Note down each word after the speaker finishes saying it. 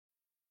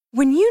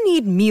When you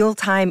need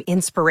mealtime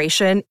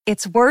inspiration,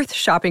 it's worth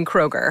shopping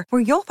Kroger,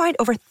 where you'll find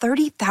over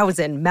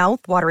 30,000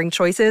 mouth-watering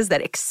choices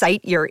that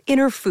excite your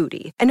inner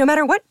foodie. And no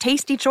matter what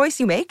tasty choice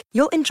you make,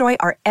 you'll enjoy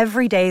our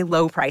everyday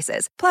low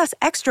prices, plus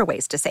extra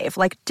ways to save,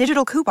 like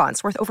digital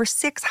coupons worth over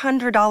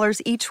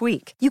 $600 each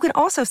week. You can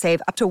also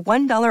save up to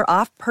 $1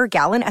 off per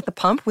gallon at the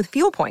pump with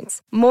fuel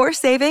points. More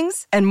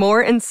savings and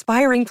more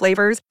inspiring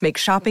flavors make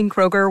shopping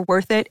Kroger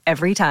worth it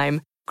every time.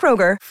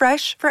 Kroger,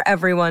 fresh for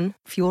everyone.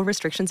 Fuel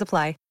restrictions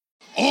apply.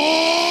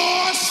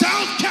 Oh,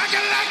 South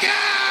Kakalaka!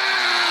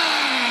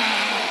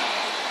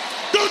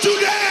 Don't you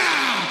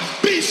dare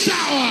be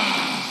sour!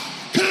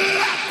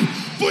 Clap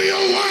for your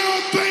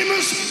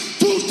world-famous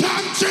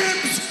two-time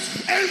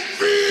champs and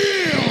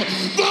feel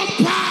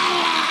the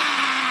power!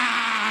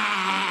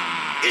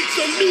 It's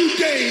a new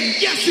day,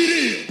 yes it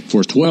is!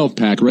 For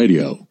 12-Pack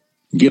Radio,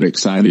 get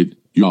excited,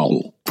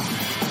 y'all.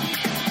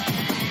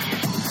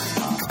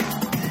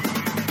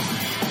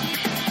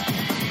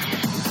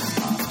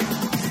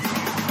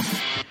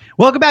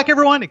 Welcome back,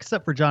 everyone,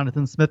 except for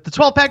Jonathan Smith. The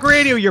 12-Pack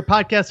Radio, your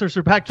podcast source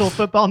for Pac-12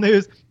 football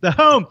news, the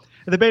home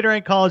of the Beta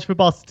Rank College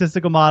Football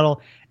Statistical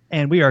Model,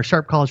 and we are a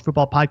Sharp College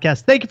Football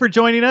Podcast. Thank you for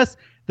joining us.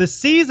 The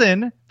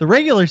season, the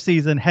regular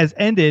season, has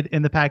ended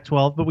in the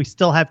Pac-12, but we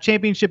still have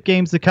championship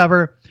games to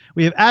cover.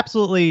 We have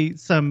absolutely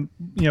some,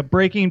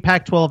 breaking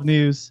Pac-12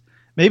 news.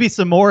 Maybe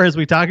some more as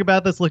we talk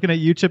about this. Looking at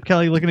you, Chip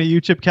Kelly.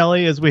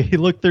 As we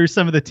look through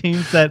some of the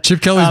teams that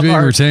Chip Kelly's being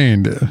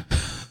retained.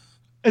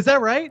 Is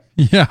that right?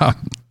 Yeah.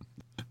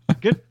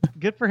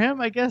 Good for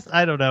him, I guess.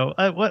 I don't know.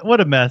 What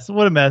a mess.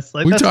 What a mess.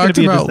 Like, we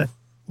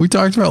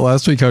talked about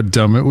last week how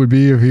dumb it would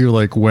be if he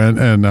went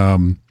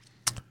and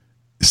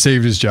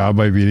saved his job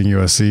by beating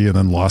USC and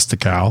then lost to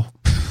Cal.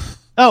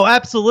 Oh,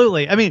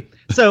 absolutely. I mean,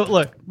 so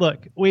look,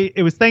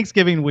 it was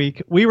Thanksgiving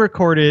week. We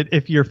recorded,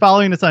 if you're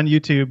following us on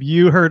YouTube,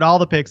 you heard all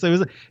the picks.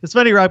 It's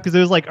funny, Rob, because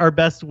it was like our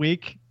best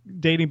week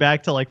dating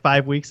back to like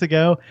 5 weeks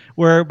ago,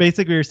 where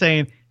basically we were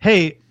saying,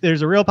 hey,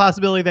 there's a real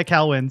possibility that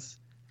Cal wins.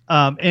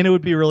 And it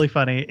would be really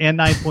funny. And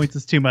 9 points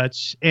is too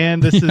much.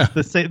 And this is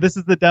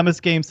the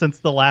dumbest game since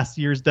the last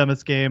year's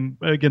dumbest game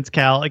against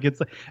Cal.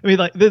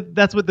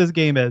 That's what this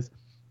game is.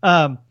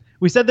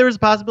 We said there was a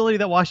possibility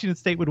that Washington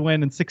State would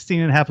win, and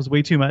 16.5 was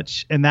way too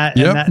much, and that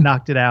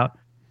knocked it out.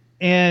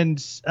 And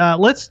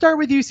let's start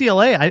with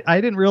UCLA. I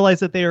didn't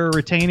realize that they were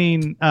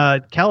retaining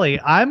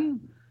Kelly.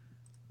 I'm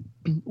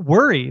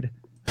worried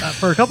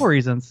for a couple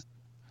reasons.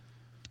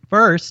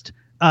 First,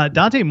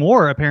 Dante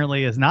Moore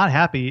apparently is not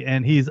happy,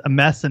 and he's a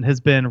mess and has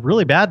been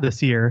really bad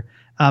this year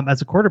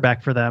as a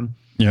quarterback for them.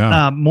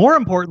 Yeah. More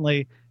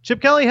importantly,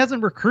 Chip Kelly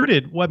hasn't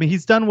recruited. Well, I mean,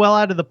 he's done well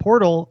out of the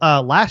portal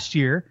last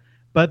year,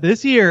 but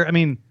this year, I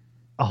mean,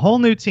 a whole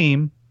new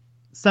team,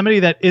 somebody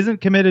that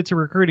isn't committed to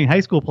recruiting high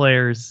school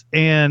players,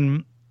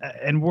 and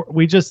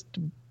we just,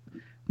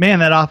 man,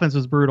 that offense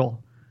was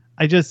brutal.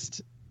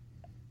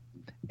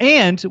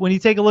 And when you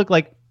take a look,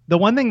 like the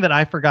one thing that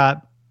I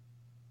forgot.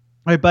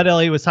 My Bud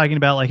Elliott was talking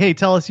about, like, hey,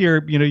 tell us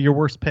your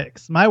worst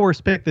picks. My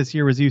worst pick this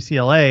year was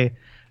UCLA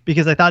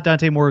because I thought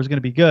Dante Moore was going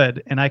to be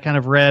good. And I kind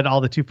of read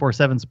all the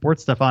 247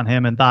 sports stuff on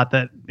him and thought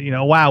that,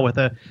 wow, with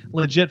a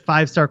legit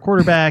 5-star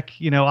quarterback,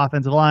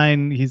 offensive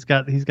line, he's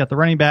got the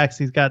running backs,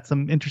 he's got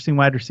some interesting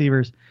wide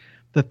receivers.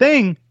 The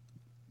thing,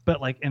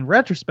 but like in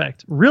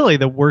retrospect, really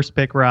the worst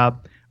pick,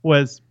 Rob,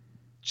 was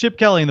Chip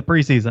Kelly in the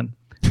preseason.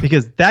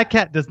 Because that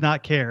cat does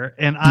not care.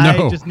 And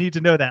I just need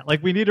to know that.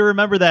 Like, we need to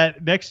remember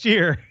that next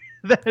year.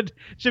 That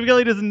Chip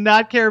Kelly does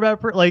not care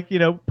about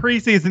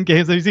preseason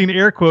games. I've seen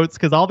air quotes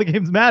because all the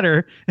games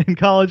matter in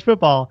college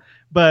football.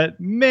 But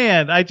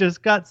man, I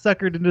just got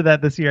suckered into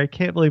that this year. I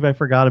can't believe I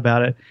forgot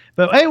about it.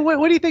 But hey, what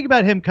do you think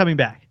about him coming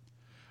back?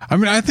 I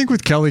mean, I think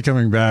with Kelly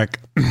coming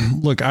back,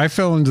 look, I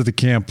fell into the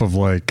camp of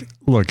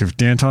if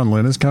D'Anton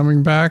Lynn is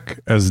coming back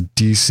as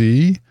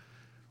DC,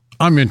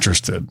 I'm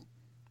interested,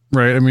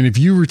 right? I mean, if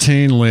you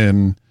retain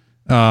Lynn,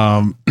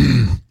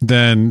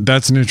 then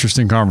that's an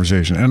interesting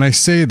conversation. And I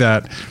say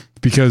that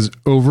because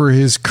over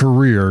his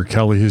career,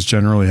 Kelly has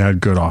generally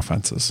had good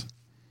offenses,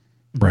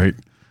 right?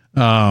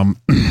 So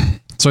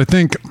I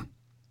think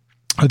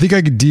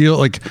I could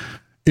deal,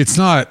 it's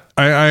not,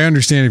 I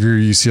understand if you're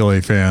a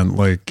UCLA fan,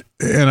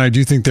 and I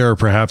do think there are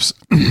perhaps,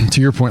 to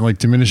your point,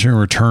 diminishing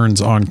returns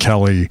on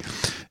Kelly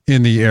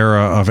in the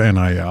era of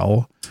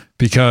NIL,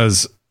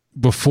 because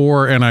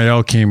before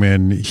NIL came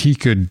in, he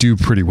could do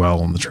pretty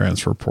well in the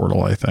transfer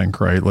portal, I think,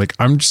 right?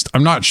 I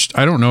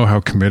don't know how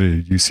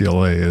committed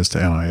UCLA is to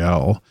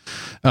NIL.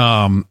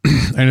 And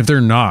if they're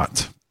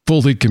not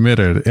fully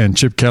committed and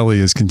Chip Kelly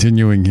is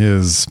continuing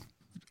his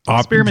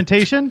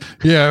experimentation.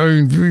 Yeah. I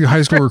mean,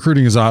 high school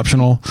recruiting is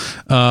optional,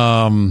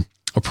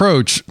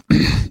 approach,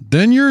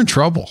 then you're in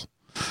trouble.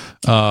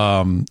 But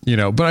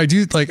I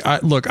do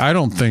I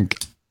don't think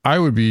I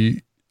would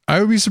be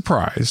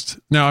surprised.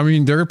 Now, I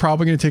mean, they're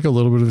probably going to take a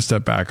little bit of a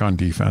step back on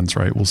defense,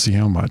 right? We'll see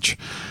how much.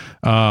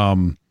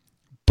 But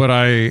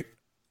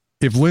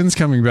if Lynn's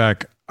coming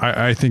back,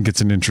 I think it's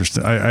an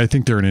interesting. I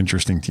think they're an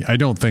interesting team. I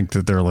don't think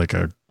that they're like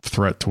a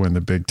threat to win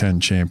the Big Ten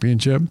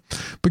championship.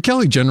 But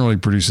Kelly generally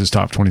produces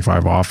top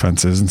 25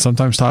 offenses and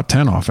sometimes top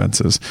 10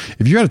 offenses.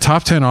 If you had a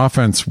top 10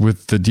 offense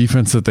with the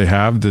defense that they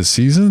have this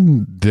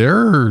season,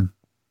 they're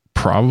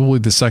probably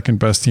the second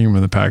best team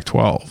in the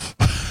Pac-12.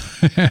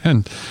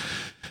 And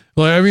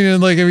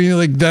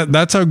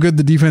that's how good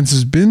the defense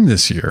has been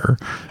this year.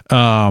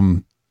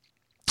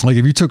 Like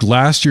if you took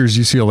last year's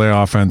UCLA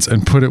offense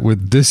and put it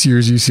with this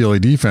year's UCLA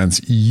defense,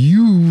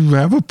 you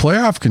have a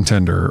playoff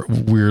contender,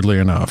 weirdly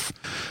enough.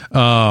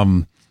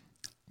 But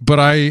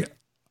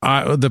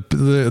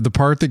the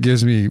part that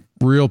gives me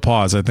real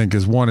pause, I think,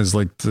 is one is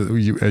like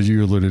as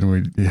you alluded and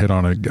we hit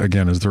on it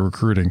again, is the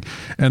recruiting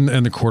and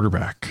the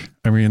quarterback.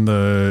 I mean,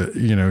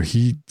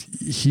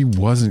 he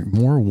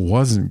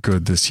wasn't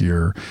good this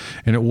year,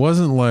 and it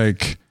wasn't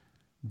like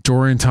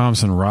Dorian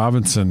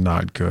Thompson-Robinson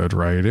not good,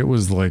 right? It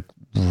was like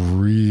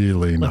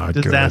really not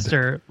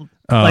disaster. Good.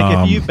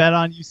 Like if you bet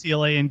on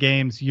UCLA in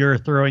games, you're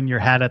throwing your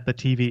hat at the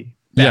TV.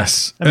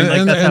 Yes. I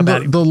mean,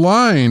 and the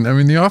line, I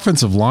mean, the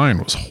offensive line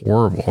was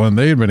horrible, and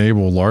they had been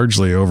able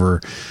largely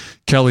over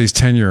Kelly's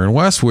tenure in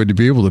Westwood to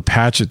be able to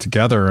patch it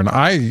together. And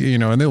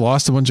and they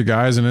lost a bunch of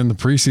guys. And in the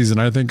preseason,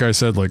 I think I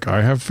said, like,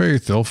 I have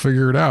faith they'll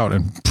figure it out.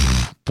 And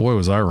boy,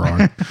 was I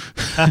wrong.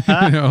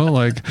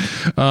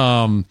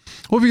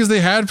 Because they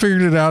had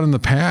figured it out in the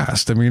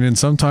past. I mean, and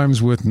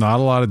sometimes with not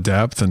a lot of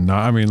depth and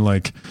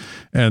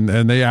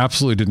and they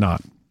absolutely did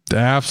not. They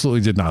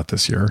absolutely did not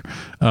this year.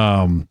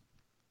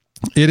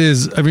 It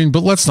is,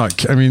 but let's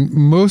not,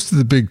 most of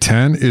the Big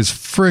Ten is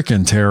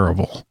freaking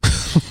terrible.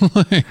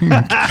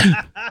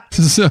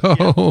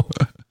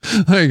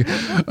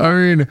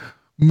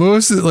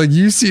 Most of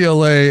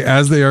UCLA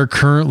as they are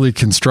currently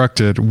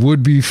constructed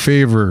would be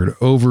favored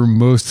over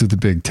most of the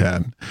Big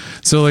Ten.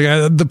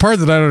 So the part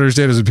that I don't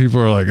understand is that people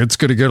are like, it's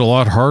going to get a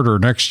lot harder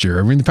next year.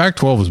 I mean, the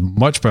Pac-12 is a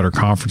much better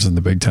conference than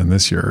the Big Ten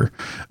this year.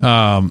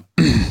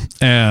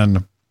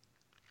 And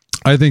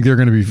I think they're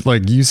going to be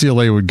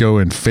UCLA would go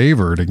in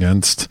favored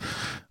against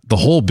the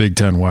whole Big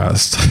Ten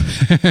West.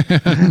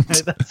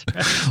 That's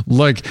right.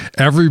 Like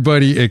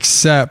everybody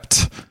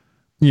except,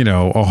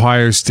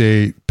 Ohio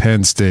State,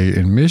 Penn State,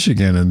 and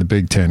Michigan in the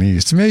Big Ten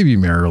East, maybe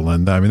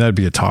Maryland. I mean, that'd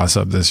be a toss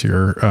up this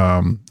year.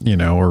 And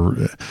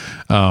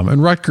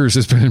Rutgers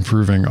has been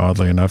improving,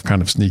 oddly enough,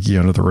 kind of sneaky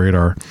under the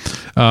radar.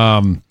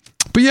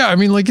 But yeah,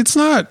 it's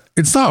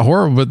not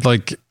horrible,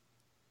 but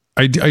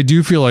I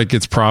do feel like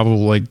it's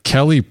probably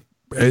Kelly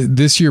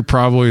this year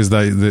probably is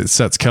that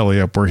sets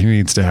Kelly up where he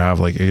needs to have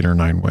 8 or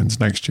 9 wins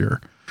next year.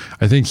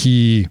 I think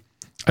he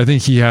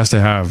has to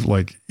have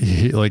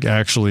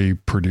actually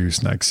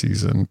produce next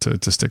season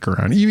to stick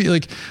around.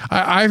 Even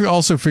I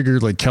also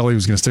figured Kelly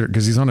was going to stick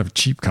because he's on a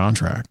cheap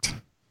contract.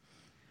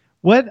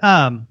 What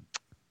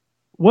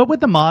would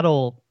the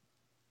model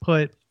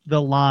put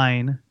the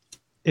line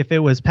if it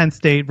was Penn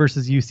State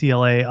versus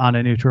UCLA on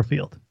a neutral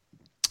field?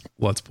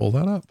 Let's pull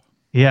that up.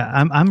 Yeah,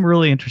 I'm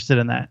really interested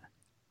in that.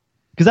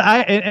 Because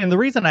and the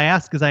reason I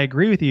ask is I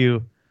agree with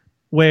you,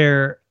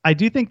 where I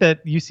do think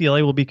that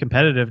UCLA will be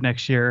competitive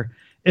next year.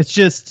 It's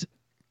just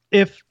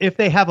if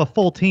they have a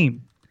full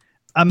team.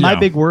 My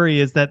big worry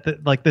is that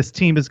this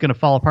team is going to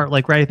fall apart.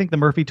 I think the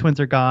Murphy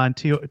twins are gone.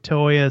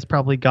 Toya is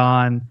probably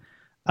gone.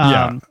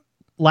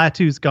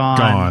 Latu's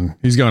gone.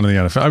 He's gone to the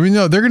NFL.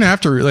 No, they're going to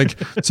have to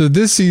so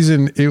this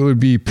season it would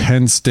be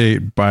Penn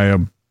State by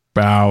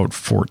about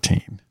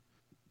 14.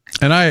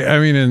 And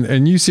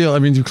and UCLA,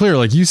 to be clear,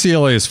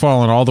 UCLA has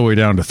fallen all the way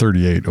down to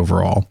 38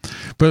 overall.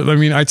 But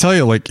I tell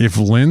you, if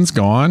Lynn's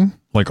gone,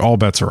 all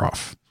bets are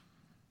off.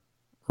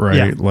 Right.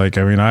 Yeah.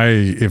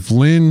 If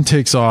Lynn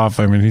takes off,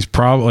 he's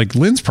probably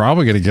Lynn's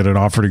probably going to get an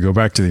offer to go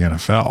back to the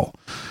NFL.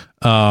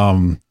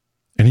 And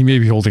he may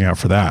be holding out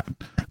for that.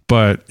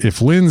 But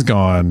if Lynn's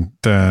gone,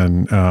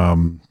 then,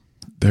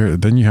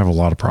 then you have a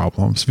lot of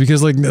problems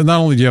because not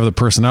only do you have the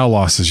personnel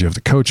losses, you have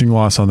the coaching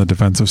loss on the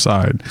defensive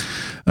side.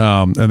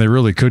 And they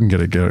really couldn't get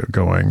it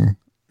going,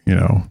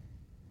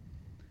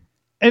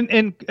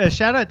 And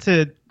shout out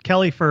to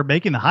Kelly for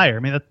making the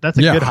hire. That's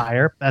a good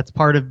hire. That's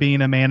part of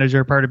being a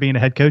manager, part of being a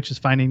head coach is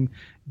finding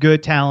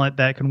good talent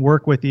that can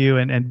work with you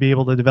and be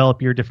able to develop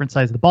your different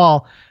sides of the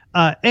ball.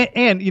 I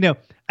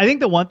think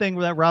the one thing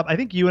that Rob, I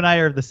think you and I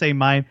are of the same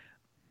mind.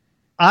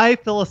 I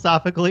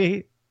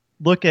philosophically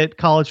look at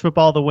college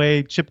football the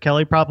way Chip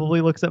Kelly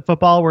probably looks at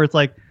football, where it's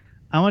I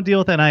want to deal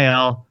with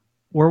NIL.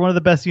 We're one of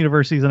the best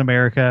universities in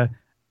America.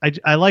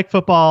 I like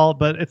football,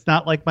 but it's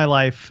not like my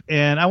life,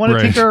 and I want to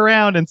tinker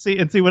around and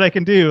see what I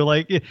can do.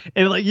 Look, if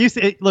you're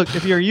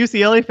a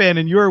UCLA fan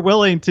and you are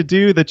willing to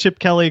do the Chip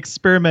Kelly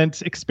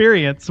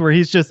experience, where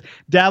he's just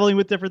dabbling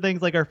with different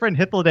things, like our friend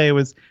Hithloday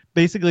was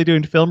basically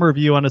doing film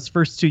review on his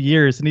first 2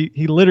 years, and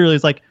he literally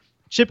is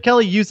Chip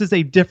Kelly uses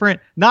a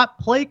different, not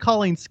play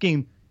calling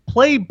scheme,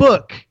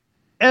 playbook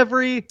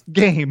every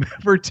game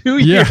for 2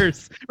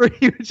 years, where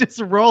he would just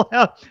roll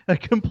out a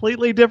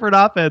completely different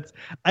offense.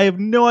 I have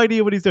no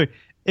idea what he's doing.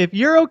 If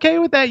you're okay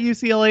with that,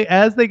 UCLA,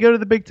 as they go to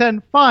the Big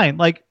Ten, fine.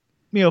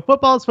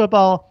 Football is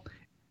football.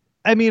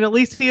 I mean, at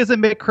least he isn't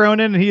Mick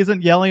Cronin and he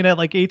isn't yelling at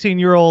like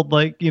 18-year-old,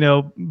 like,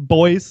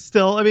 boys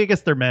still. I mean, I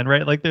guess they're men,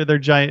 right? Like they're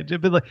giant.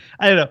 But like,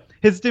 I don't know.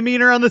 His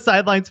demeanor on the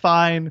sideline's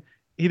fine.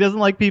 He doesn't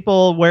like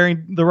people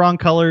wearing the wrong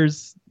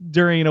colors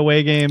during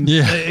away games.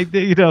 Yeah. I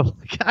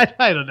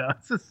don't know.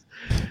 It's just,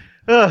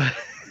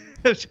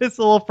 it's just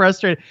a little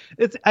frustrating.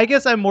 I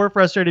guess I'm more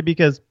frustrated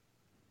because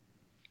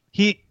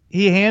he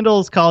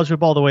handles college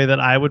football the way that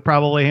I would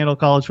probably handle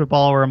college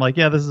football, where I'm like,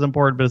 yeah, this is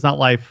important, but it's not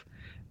life.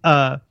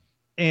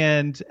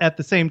 And at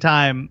the same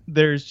time,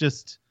 there's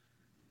just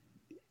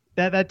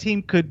that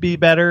team could be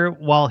better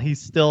while he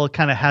still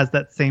kind of has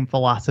that same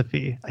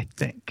philosophy. I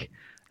think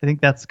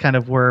that's kind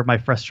of where my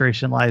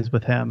frustration lies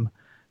with him.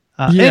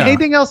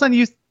 Anything else on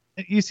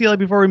UCLA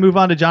before we move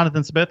on to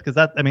Jonathan Smith? Because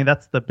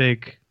that's the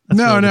big.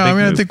 No. Move.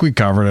 I think we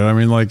covered it. I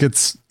mean, like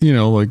it's a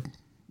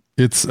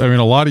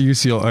lot of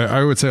UCLA.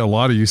 I would say a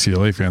lot of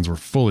UCLA fans were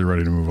fully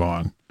ready to move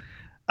on.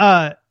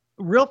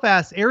 Real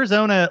fast,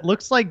 Arizona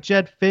looks like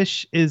Jedd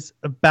Fisch is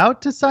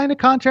about to sign a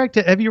contract.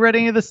 Have you read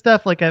any of this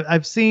stuff? Like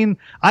I've seen,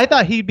 I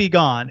thought he'd be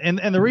gone. And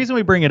the reason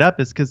we bring it up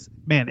is because,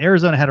 man,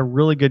 Arizona had a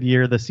really good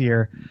year this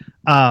year.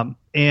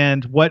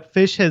 And what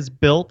Fisch has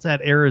built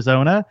at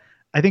Arizona,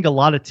 I think a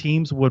lot of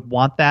teams would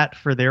want that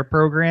for their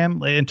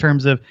program in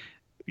terms of,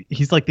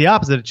 he's like the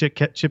opposite of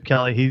Chip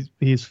Kelly.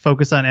 He's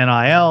focused on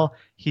NIL.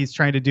 He's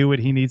trying to do what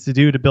he needs to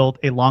do to build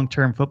a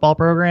long-term football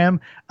program.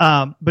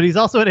 But he's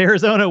also at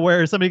Arizona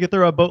where somebody could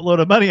throw a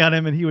boatload of money on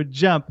him and he would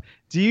jump.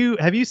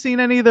 Have you seen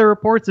any of the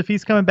reports if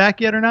he's coming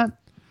back yet or not?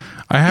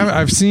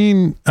 I've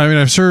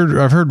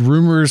heard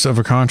rumors of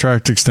a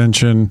contract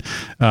extension,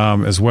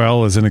 as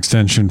well as an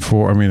extension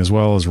as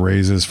well as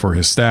raises for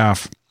his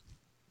staff,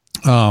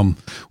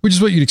 which is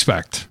what you'd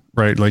expect,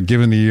 right? Like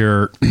given the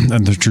year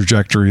and the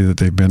trajectory that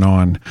they've been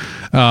on.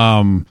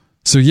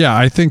 So yeah,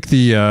 I think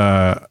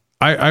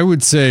I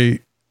would say,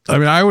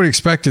 I would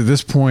expect at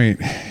this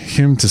point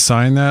him to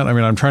sign that. I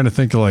mean, I'm trying to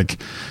think of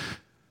like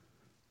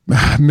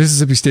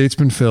Mississippi State's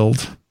been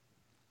filled.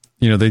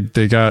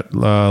 They got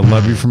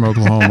Levy from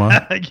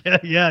Oklahoma.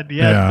 yeah,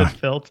 it's been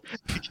filled.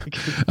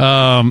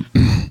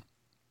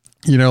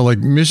 Like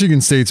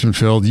Michigan State's been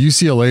filled.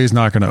 UCLA is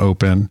not going to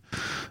open.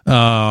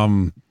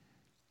 And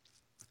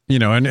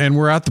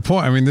we're at the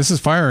point. I mean, this is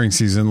firing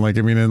season. Like,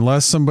 I mean,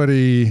 unless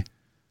somebody.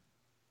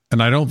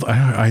 And I don't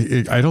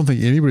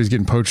think anybody's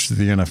getting poached to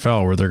the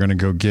NFL where they're going to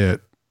go get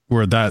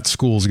where that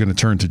school is going to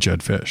turn to Jedd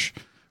Fisch,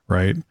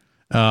 right?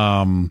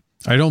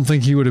 I don't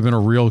think he would have been a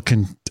real.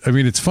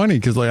 It's funny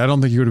because I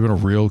don't think he would have been a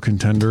real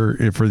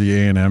contender for the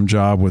A&M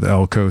job with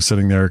Elko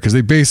sitting there because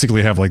they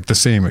basically have like the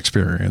same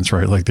experience,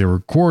 right? Like they were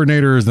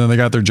coordinators, then they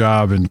got their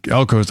job, and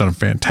Elko's done a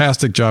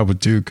fantastic job with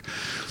Duke.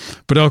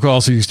 But Elko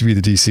also used to be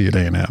the DC at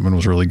A&M and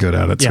was really good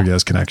at it. So he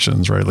has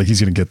connections, right? Like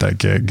he's going to get that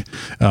gig.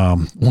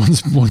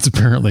 Once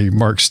apparently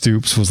Mark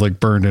Stoops was like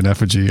burned in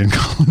effigy in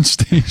College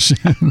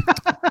Station.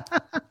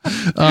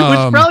 Which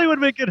probably would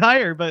make it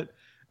higher, but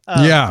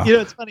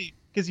it's funny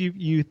because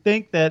you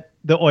think that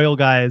the oil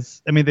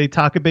guys, I mean, they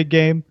talk a big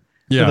game.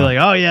 Yeah. So they're like,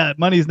 oh yeah,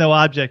 money's no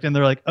object. And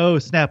they're like, oh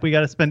snap, we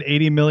got to spend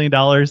 $80 million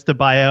to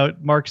buy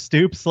out Mark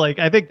Stoops. Like,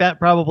 I think that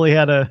probably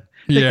had that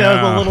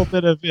was a little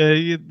bit of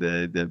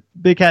the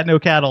big cat, no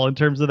cattle in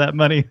terms of that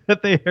money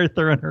that they are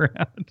throwing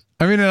around.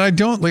 I mean, and I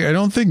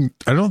don't think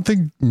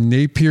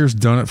Napier's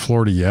done at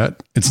Florida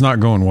yet. It's not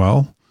going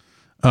well.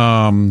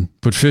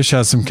 But Fisch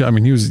has some, I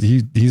mean,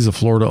 he's a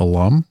Florida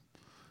alum.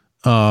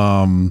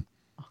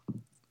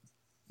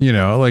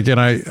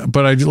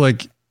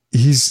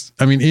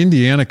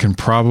 Indiana can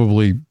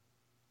probably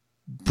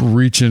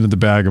reach into the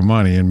bag of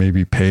money and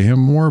maybe pay him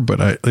more,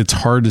 but it's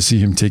hard to see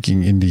him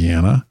taking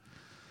Indiana.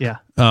 Yeah.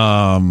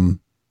 And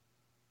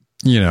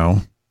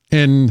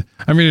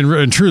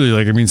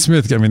truly,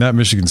 Smith, that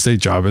Michigan State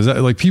job is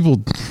that, like,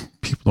 people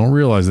don't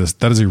realize this.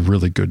 That is a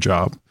really good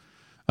job.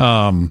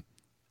 That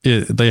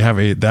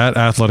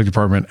athletic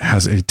department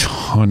has a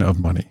ton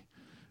of money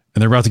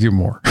and they're about to get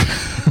more.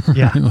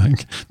 Yeah.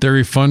 Like they're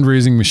a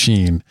fundraising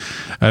machine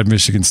at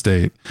Michigan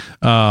State.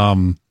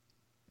 And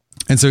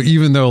so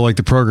even though like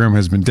the program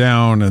has been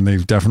down and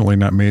they've definitely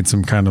not made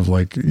some kind of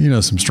like,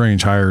 some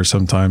strange hires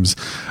sometimes,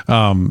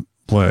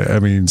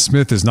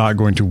 Smith is not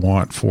going to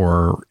want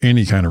for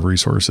any kind of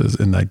resources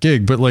in that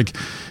gig, but like,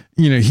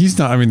 he's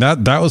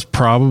not, that was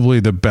probably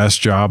the best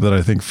job that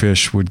I think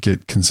Fisch would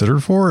get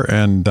considered for.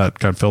 And that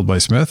got filled by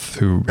Smith,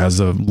 who has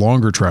a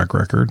longer track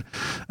record.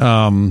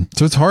 So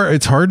it's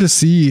hard to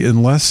see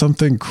unless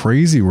something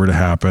crazy were to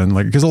happen.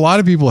 Like, cause a lot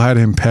of people had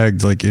him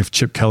pegged, like if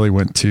Chip Kelly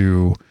went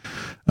to,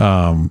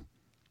 got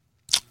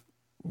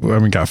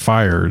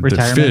fired.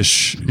 That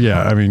Fisch,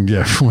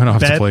 went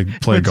off to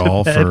play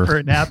golf for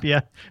a nap.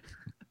 Yeah.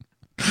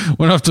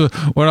 Went off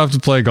to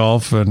play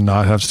golf and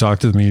not have to talk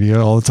to the media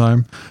all the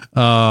time.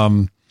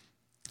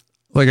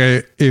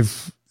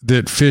 If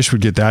that Fisch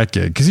would get that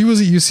gig because he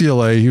was at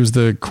UCLA, he was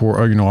the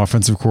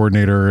offensive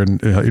coordinator and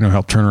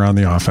helped turn around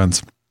the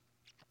offense,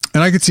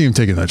 and I could see him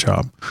taking that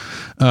job.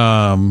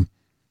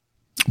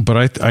 But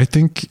I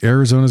think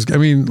Arizona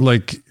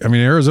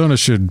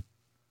should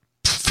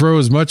throw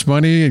as much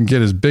money and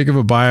get as big of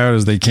a buyout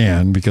as they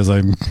can, because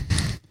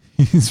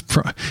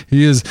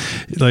he is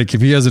like,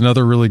 if he has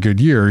another really good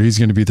year, he's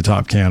going to be the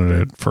top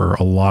candidate for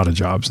a lot of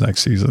jobs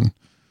next season.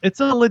 It's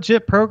a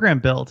legit program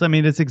built. I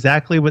mean, it's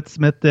exactly what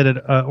Smith did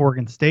at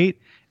Oregon State.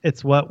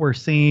 It's what we're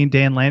seeing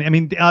Dan Lanning. I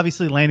mean,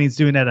 obviously Lanning's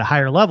doing it at a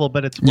higher level,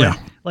 but it's what,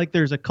 like,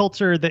 there's a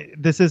culture that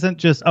this isn't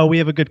just, we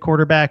have a good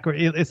quarterback. Or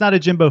it's not a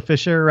Jimbo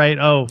Fisher, right?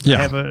 I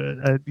have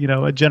a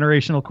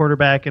generational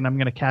quarterback and I'm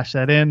going to cash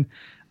that in,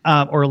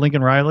 or a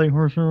Lincoln Riley.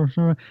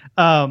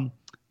 I'm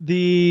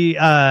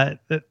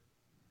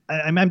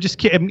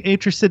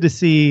interested to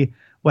see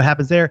what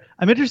happens there.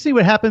 I'm interested to see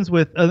what happens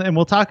with, and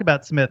we'll talk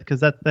about Smith, because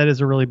that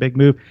is a really big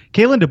move.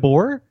 Kalen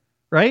DeBoer,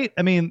 right?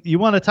 I mean, you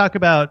want to talk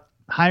about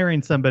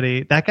hiring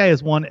somebody. That guy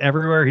has won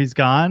everywhere he's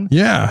gone.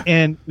 Yeah.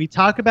 And we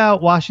talk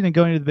about Washington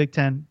going to the Big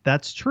Ten.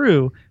 That's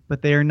true,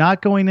 but they are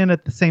not going in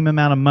at the same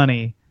amount of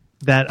money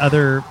that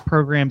other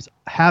programs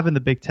have in the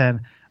Big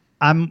Ten.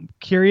 I'm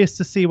curious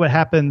to see what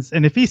happens.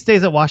 And if he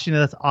stays at Washington,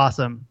 that's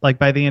awesome. Like,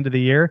 by the end of the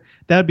year,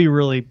 that would be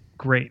really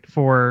great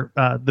for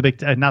the Big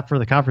Ten, not for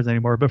the conference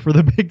anymore, but for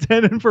the Big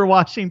Ten and for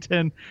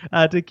Washington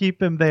to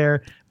keep him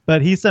there.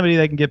 But he's somebody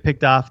that can get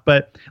picked off.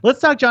 But let's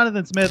talk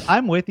Jonathan Smith.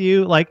 I'm with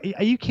you. Like,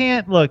 you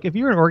can't look, if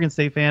you're an Oregon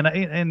State fan,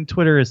 and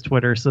Twitter is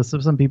Twitter, so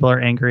some people are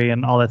angry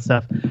and all that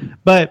stuff.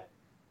 But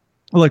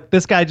look,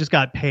 this guy just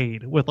got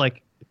paid with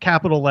like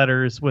capital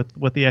letters with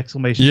the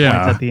exclamation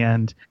points at the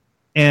end.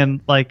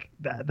 And like,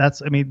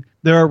 that's, I mean,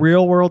 there are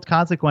real world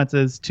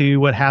consequences to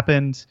what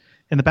happened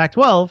in the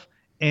Pac-12.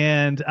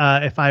 And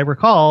if I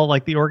recall,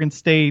 like, the Oregon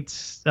State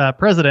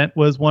president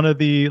was one of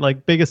the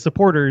like biggest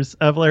supporters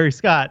of Larry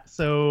Scott.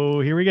 So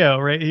here we go.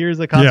 Right, here's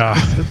the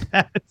consequence of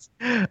that.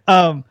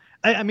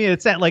 I mean,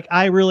 it's that, like,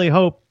 I really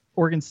hope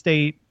Oregon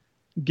State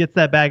gets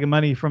that bag of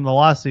money from the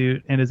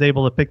lawsuit and is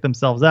able to pick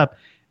themselves up.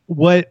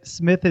 What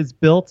Smith has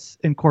built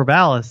in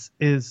Corvallis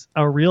is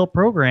a real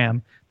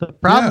program. The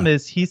problem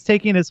is he's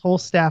taking his whole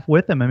staff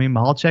with him. I mean,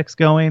 Malchek's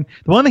going.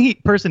 The one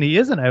person he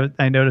isn't,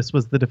 I noticed,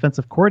 was the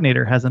defensive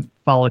coordinator hasn't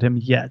followed him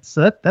yet.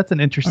 So that's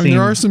an interesting. I mean,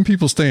 there are some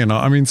people staying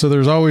on. I mean, so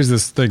there's always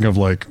this thing of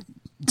like,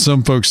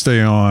 some folks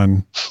stay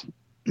on,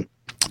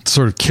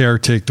 sort of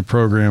caretake the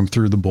program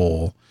through the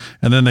bowl,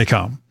 and then they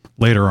come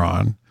later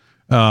on.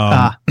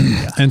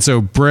 And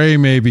so Bray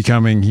may be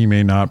coming, he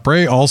may not.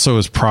 Bray also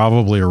is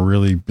probably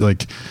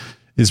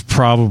is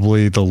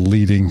probably the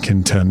leading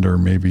contender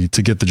maybe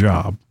to get the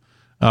job.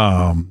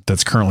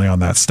 That's currently on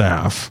that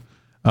staff.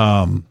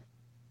 I mean,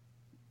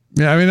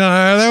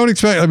 I would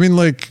expect, I mean,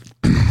 like,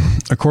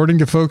 according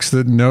to folks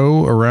that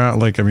know around,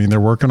 like, I mean, they're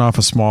working off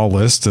a small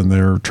list and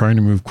they're trying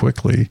to move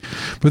quickly,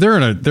 but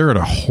I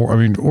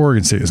mean,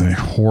 Oregon State is in a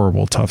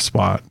horrible, tough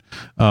spot.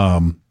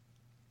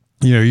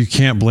 You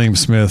can't blame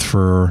Smith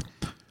for,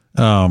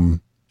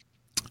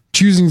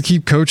 choosing to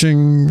keep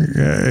coaching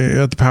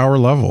at the power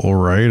level,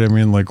 right? I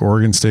mean, like,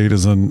 Oregon State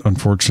is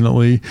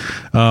unfortunately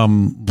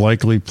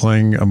likely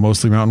playing a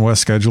mostly Mountain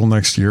West schedule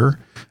next year.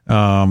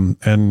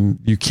 And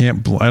you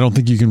can't, I don't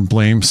think you can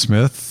blame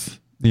Smith,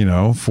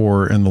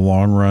 for in the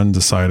long run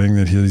deciding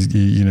that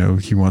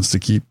he wants to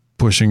keep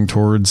pushing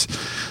towards,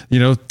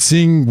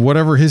 seeing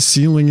whatever his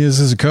ceiling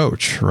is as a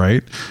coach.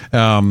 Right.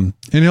 And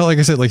like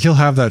I said, like, he'll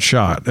have that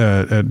shot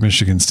at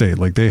Michigan State.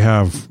 Like, they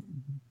have,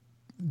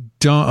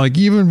 like,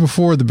 even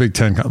before the Big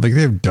Ten, like,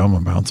 they have dumb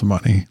amounts of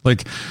money.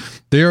 Like,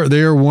 they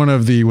are one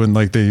of the, when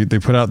like they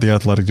put out the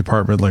athletic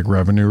department, like,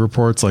 revenue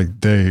reports, like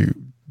they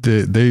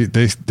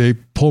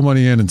pull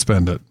money in and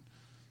spend it.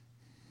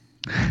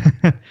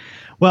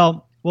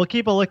 Well, we'll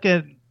keep a look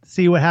at,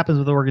 see what happens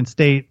with Oregon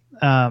State.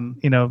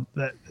 The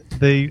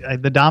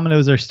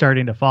dominoes are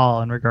starting to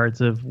fall in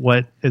regards of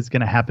what is going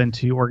to happen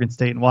to Oregon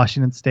State and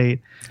Washington State.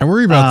 I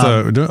worry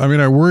about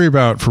I worry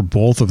about, for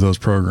both of those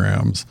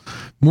programs,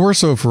 more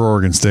so for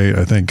Oregon State,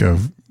 I think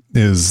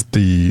is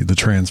the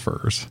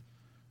transfers,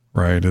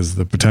 right? Is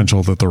the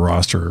potential that the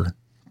roster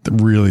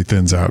really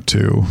thins out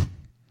to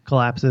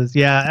collapses.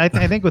 Yeah.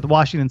 I think with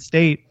Washington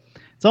State,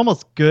 it's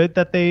almost good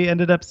that they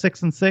ended up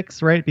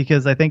 6-6, right?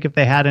 Because I think if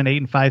they had an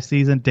 8-5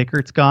 season,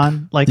 Dickert's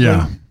gone.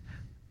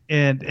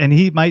 And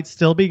he might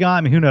still be gone.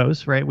 I mean, who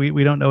knows, right?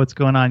 We don't know what's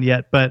going on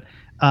yet, but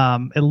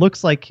it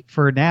looks like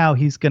for now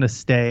he's going to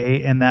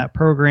stay, and that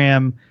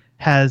program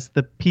has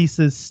the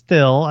pieces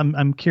still.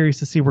 I'm curious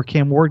to see where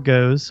Cam Ward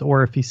goes,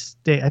 or if he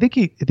stay. I think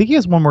he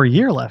has one more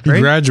year left. Right?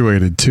 He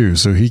graduated too,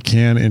 so he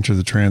can enter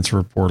the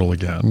transfer portal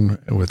again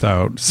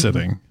without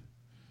sitting.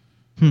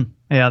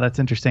 Yeah, that's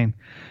interesting.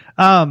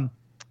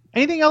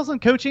 Anything else on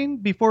coaching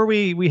before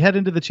we head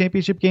into the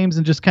championship games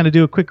and just kind of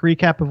do a quick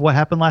recap of what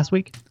happened last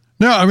week?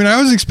 No, I mean,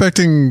 I was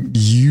expecting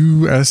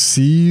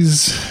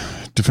USC's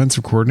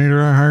defensive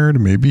coordinator I hired to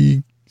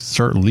maybe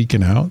start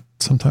leaking out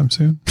sometime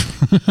soon.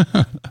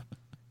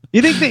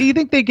 You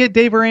think they get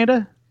Dave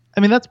Aranda?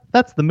 I mean,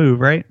 that's the move,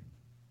 right?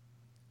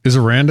 Is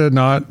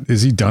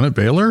he done at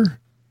Baylor?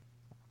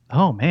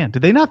 Oh man,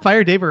 did they not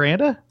fire Dave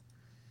Aranda?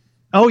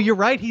 Oh, you're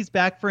right. He's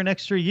back for an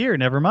extra year.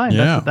 Never mind.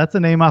 Yeah. That's a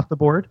name off the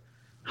board.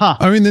 Huh.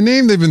 I mean, the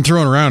name they've been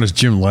throwing around is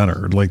Jim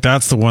Leonard. Like,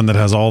 that's the one that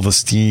has all the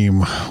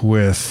steam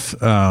with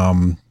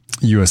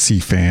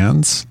USC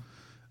fans.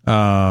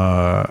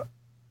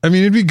 I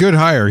mean, it'd be a good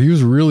hire. He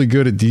was really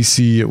good at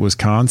DC at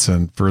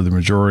Wisconsin for the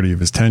majority of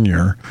his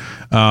tenure.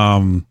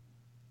 So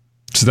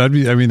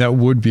that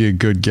would be a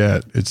good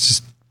get. It's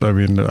just, I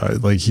mean,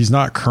 like, he's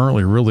not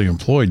currently really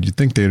employed. You'd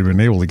think they'd have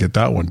been able to get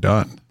that one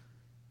done.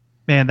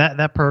 Man,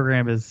 that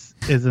program is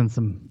in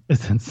some.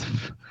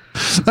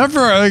 That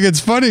for, like, it's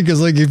funny because,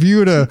 like, if you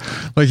would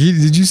have, like,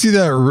 did you see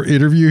that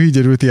interview he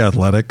did with The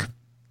Athletic?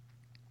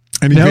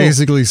 And he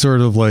basically sort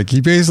of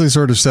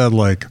said,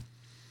 like,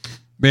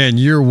 man,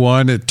 year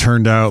one, it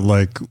turned out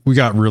like we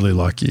got really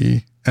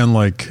lucky, and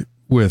like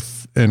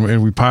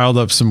and we piled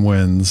up some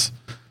wins,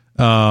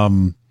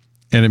 and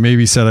it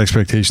maybe set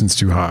expectations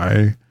too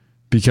high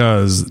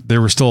because there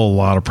were still a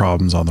lot of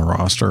problems on the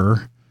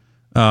roster,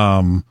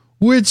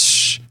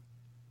 which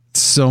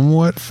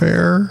somewhat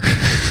fair,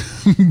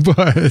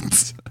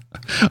 but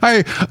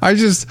I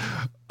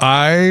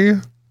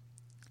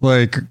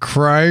like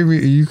cry.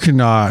 You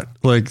cannot,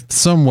 like,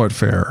 somewhat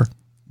fair,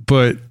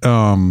 but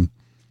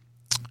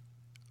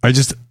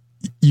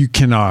you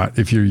cannot,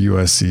 if you're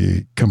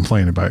USC,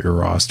 complain about your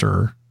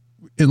roster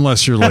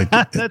unless you're like,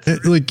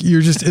 like,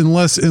 you're just,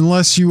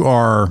 unless you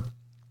are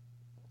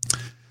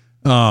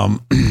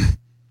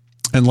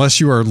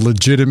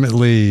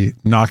legitimately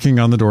knocking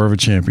on the door of a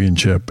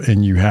championship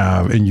and you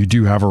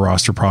do have a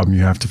roster problem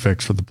you have to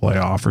fix for the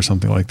playoff or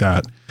something like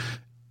that.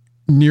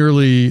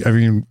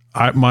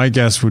 My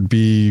guess would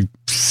be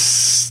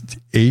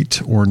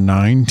 8 or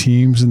 9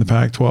 teams in the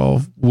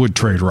Pac-12 would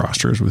trade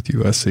rosters with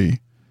USC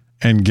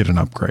and get an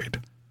upgrade,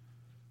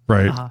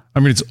 right? Uh-huh. I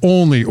mean, it's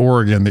only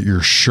Oregon that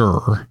you're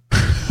sure,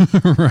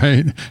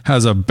 right,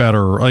 has a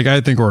better, like,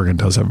 I think Oregon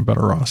does have a better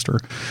roster.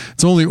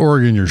 It's only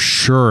Oregon you're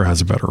sure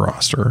has a better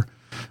roster.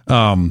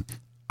 I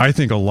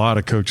think a lot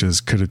of coaches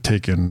could have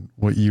taken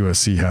what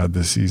USC had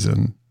this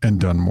season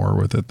and done more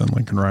with it than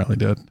Lincoln Riley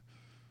did.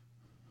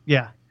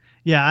 Yeah.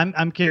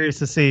 I'm curious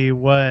to see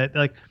what,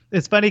 like,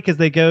 it's funny because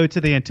they go to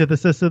the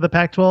antithesis of the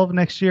Pac-12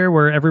 next year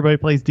where everybody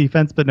plays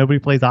defense, but nobody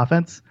plays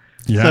offense.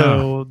 Yeah.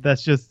 So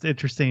that's just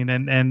interesting.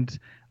 And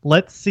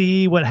let's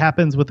see what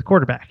happens with the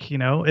quarterback. You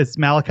know, is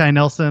Malachi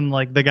Nelson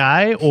like the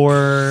guy,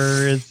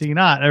 or is he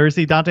not? Or is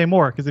he Dante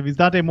Moore? Because if he's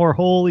Dante Moore,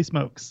 holy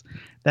smokes,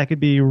 that could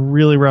be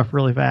really rough,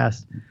 really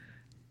fast.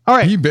 All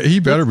right. He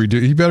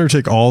better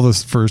take all the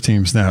first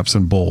team snaps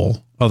and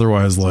bowl.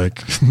 Otherwise,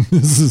 like,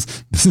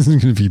 this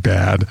isn't going to be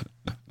bad.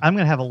 I'm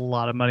going to have a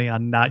lot of money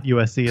on not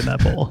USC in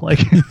that bowl. Like,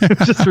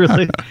 just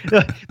really,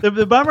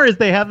 the bummer is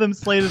they have them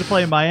slated to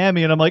play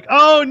Miami, and I'm like,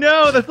 oh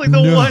no, that's like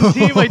the one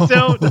team I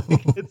don't.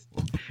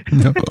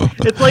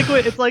 It's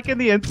like in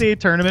the NCAA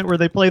tournament where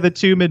they play the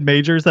 2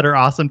 mid-majors that are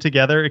awesome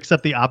together,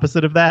 except the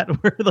opposite of that,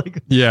 where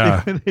like,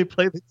 they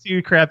play the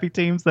 2 crappy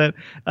teams that,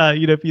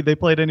 if they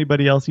played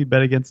anybody else, you'd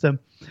bet against them.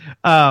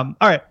 All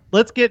right,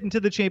 let's get into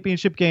the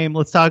championship game.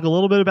 Let's talk a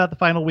little bit about the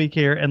final week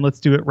here, and let's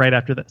do it right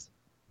after this.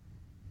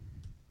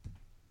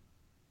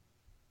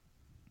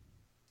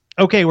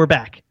 Okay, we're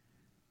back.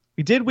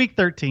 We did week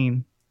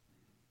 13.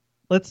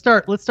 Let's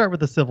start with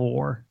the Civil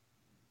War.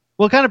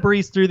 We'll kind of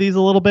breeze through these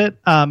a little bit,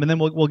 and then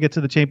we'll get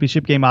to the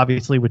championship game,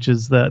 obviously, which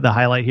is the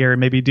highlight here, and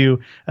maybe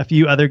do a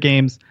few other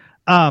games.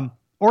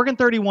 Oregon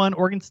 31,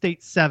 Oregon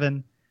State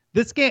 7.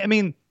 This game, I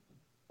mean,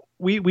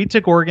 we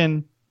took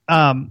Oregon.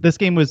 This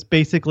game was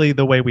basically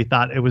the way we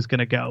thought it was going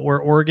to go, where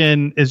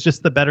Oregon is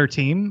just the better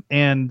team,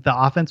 and the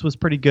offense was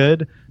pretty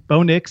good.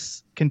 Bo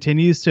Nix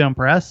continues to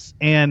impress,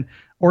 and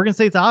Oregon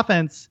State's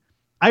offense,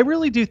 I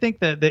really do think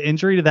that the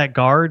injury to that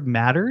guard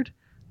mattered,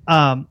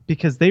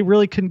 because they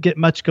really couldn't get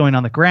much going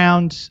on the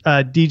ground.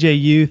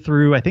 DJU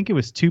threw, I think it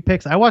was 2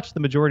 picks. I watched the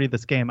majority of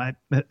this game.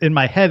 In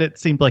my head, it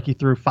seemed like he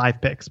threw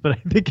 5 picks, but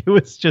I think it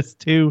was just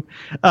 2.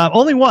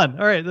 Only 1.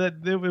 All right.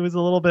 It was a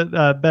little bit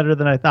better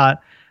than I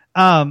thought.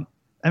 I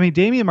mean,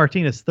 Damian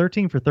Martinez,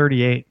 13 for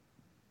 38.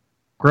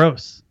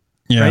 Gross.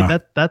 Yeah.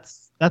 Right?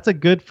 That's a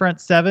good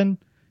front 7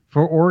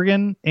 for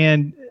Oregon.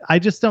 And I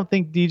just don't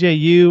think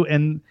DJU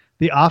and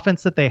the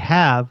offense that they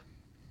have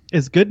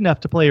is good enough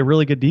to play a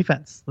really good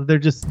defense. They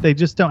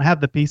just don't have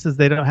the pieces.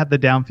 They don't have the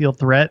downfield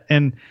threat.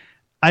 And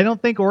I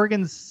don't think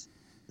Oregon's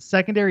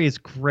secondary is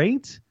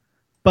great,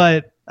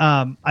 but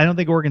I don't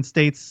think Oregon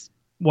State's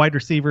wide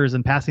receivers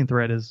and passing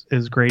threat is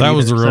great. That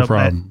was the real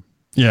problem.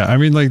 Yeah. I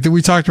mean, like,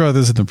 we talked about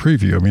this in the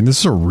preview. I mean, this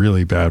is a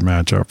really bad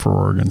matchup for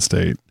Oregon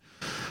State.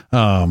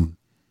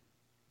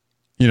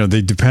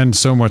 They depend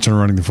so much on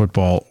running the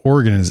football.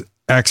 Oregon is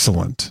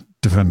excellent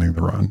defending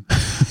the run.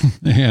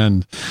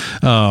 and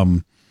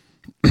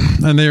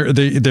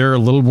they're a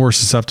little more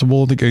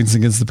susceptible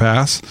against the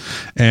pass,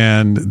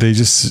 and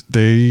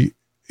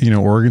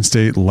Oregon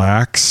State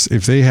lacks,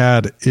 if they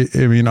had,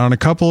 on a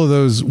couple of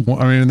those,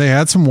 they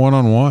had some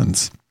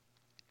one-on-ones,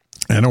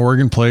 and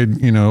Oregon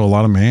played, a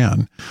lot of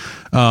man.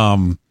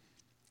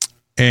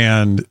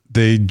 And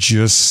they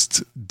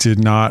just did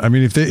not,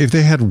 if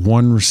they had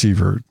one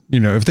receiver,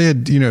 if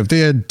they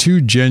had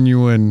 2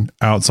 genuine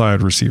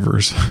outside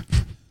receivers,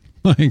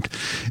 Like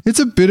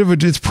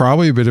it's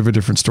probably a bit of a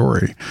different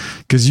story,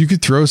 because you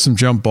could throw some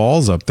jump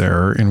balls up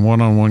there in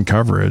one-on-one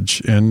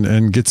coverage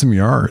and get some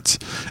yards,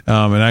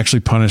 and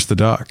actually punish the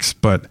Ducks,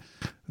 but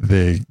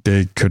they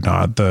could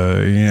not.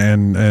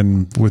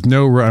 And with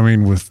no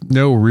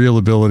real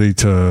ability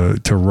to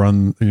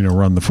run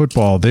the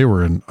football, they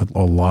were in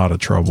a lot of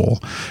trouble.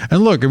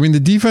 And look, I mean, the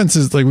defense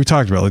is, like we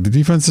talked about, like the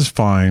defense is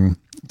fine.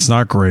 It's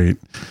not great.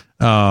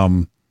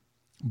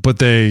 But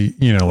they,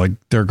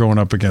 they're going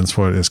up against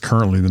what is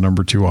currently the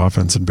number 2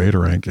 offense in Beta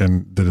Rank,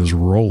 and that is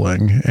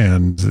rolling,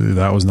 and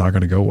that was not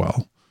going to go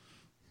well.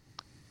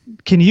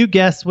 Can you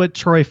guess what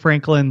Troy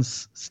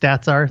Franklin's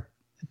stats are?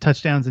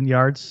 Touchdowns and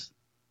yards?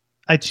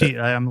 I cheat.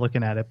 I'm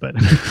looking at it, but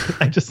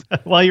I just,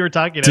 while you were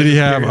talking. Did he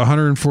have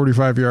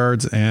 145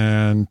 yards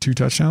and 2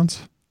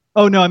 touchdowns?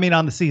 Oh, no, I mean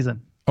on the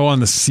season. Oh, on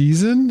the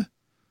season?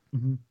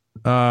 Mm-hmm.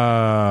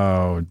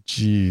 Oh,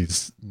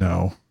 geez.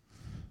 No.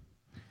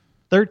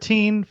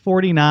 13,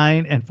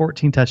 49, and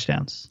 14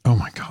 touchdowns. Oh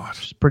my gosh.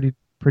 Which is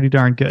pretty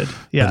darn good.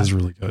 Yeah. That is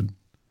really good.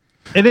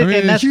 And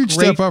a huge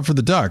step up for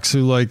the Ducks,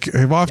 who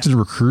have often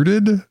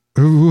recruited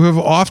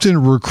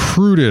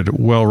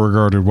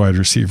well-regarded wide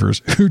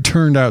receivers who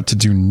turned out to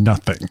do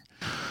nothing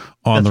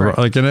on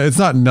and it's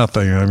not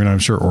nothing. I mean, I'm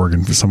sure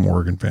some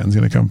Oregon fans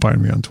going to come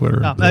find me on Twitter.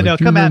 No,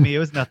 come at me. It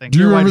was nothing. Do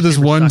you remember this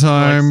one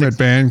time at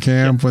band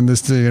camp when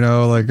this,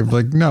 no,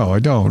 I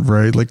don't,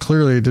 right? Like,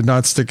 clearly it did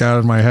not stick out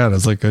in my head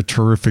as like a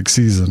terrific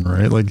season,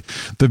 right? Like,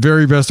 the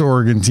very best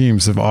Oregon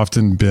teams have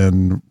often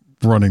been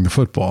running the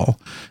football,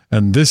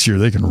 and this year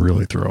they can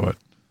really throw it.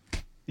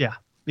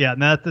 Yeah,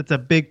 and that's a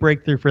big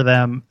breakthrough for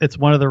them. It's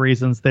one of the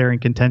reasons they're in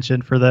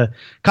contention for the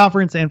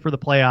conference and for the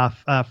playoff.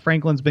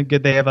 Franklin's been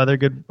good. They have other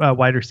good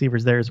wide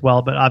receivers there as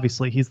well, but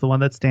obviously he's the one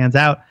that stands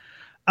out.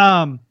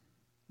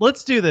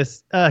 Let's do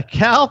this.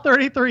 Cal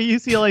 33,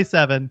 UCLA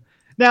 7.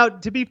 Now,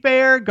 to be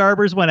fair,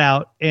 Garbers went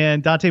out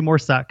and Dante Moore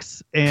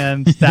sucks.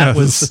 And that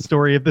was the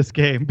story of this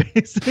game,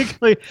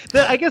 basically.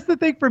 I guess the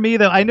thing for me,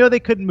 though, I know they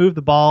couldn't move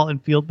the ball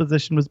and field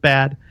position was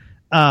bad.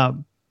 But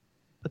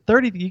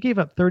you gave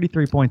up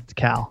 33 points to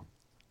Cal.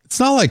 It's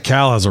not like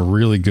Cal has a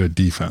really good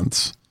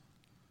defense.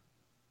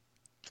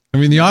 I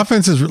mean, the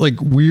offense is like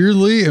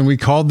weirdly, and we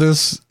called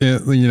this,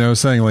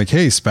 saying like,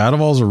 hey,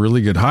 Spadoval's a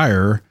really good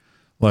hire.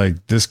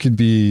 Like, this could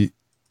be,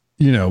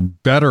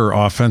 better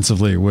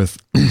offensively with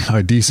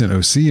a decent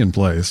OC in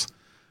place.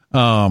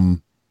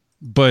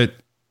 But,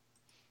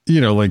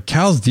 like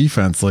Cal's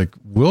defense, like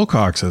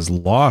Wilcox has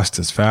lost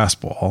his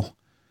fastball.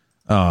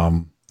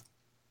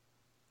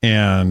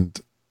 And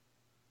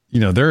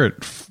they're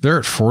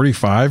at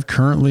 45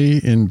 currently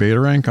in Beta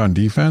Rank on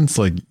defense.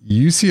 Like,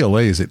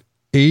 UCLA is at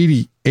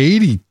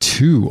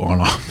 82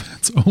 on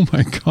offense. Oh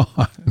my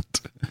God.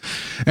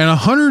 And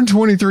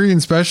 123 in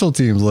special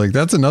teams. Like,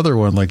 that's another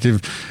one. Like,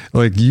 if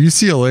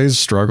UCLA's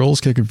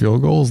struggles kicking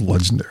field goals,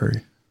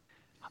 legendary.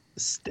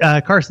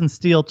 Carson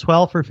Steele,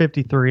 12 for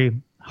 53,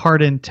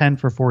 Harden 10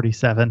 for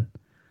 47.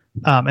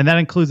 And that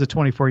includes a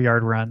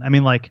 24-yard run. I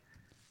mean,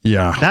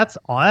 yeah, that's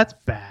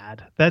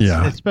bad. That's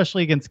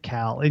especially against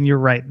Cal. And you're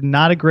right,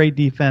 not a great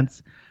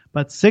defense,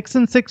 but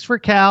 6-6 for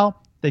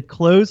Cal. They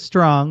close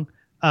strong.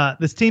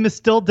 This team is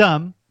still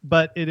dumb,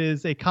 but it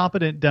is a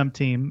competent dumb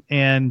team,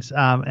 and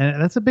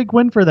that's a big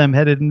win for them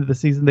headed into the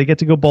season. They get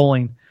to go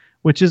bowling,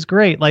 which is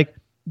great. Like,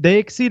 they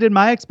exceeded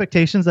my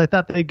expectations. I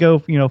thought they'd go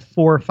 4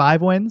 or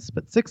 5 wins,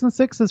 but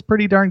 6-6 is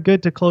pretty darn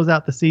good to close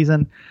out the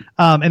season.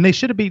 And they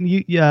should have beaten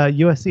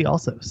USC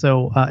also.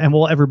 So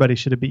everybody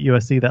should have beat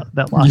USC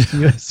that lost to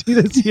USC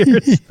this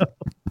year. So.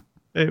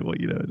 Well,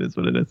 it is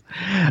what it is.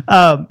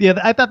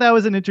 I thought that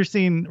was an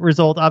interesting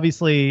result.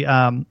 Obviously,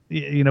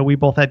 we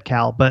both had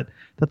Cal, but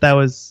that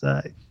was,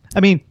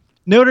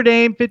 Notre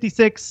Dame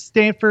 56,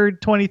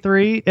 Stanford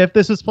 23. If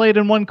this was played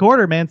in one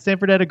quarter, man,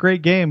 Stanford had a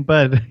great game.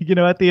 But,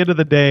 at the end of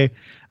the day,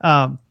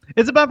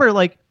 it's a bummer.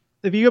 Like,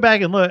 if you go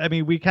back and look,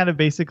 we kind of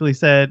basically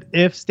said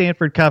if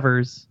Stanford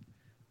covers,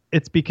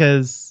 it's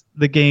because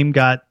the game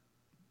got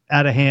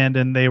out of hand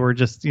and they were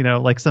just,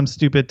 like some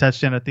stupid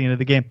touchdown at the end of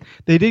the game.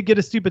 They did get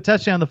a stupid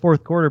touchdown in the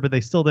fourth quarter, but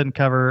they still didn't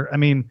cover.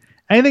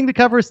 Anything to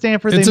cover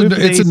Stanford.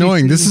 It's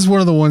annoying. This is one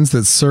of the ones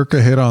that Circa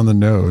hit on the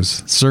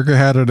nose. Circa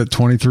had it at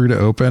 23 to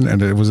open,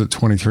 and it was at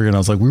 23. And I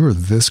was like, we were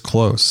this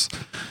close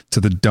to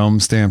the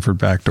dumb Stanford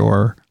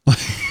backdoor.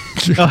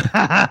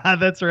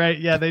 That's right.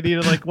 Yeah, they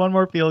needed one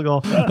more field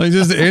goal.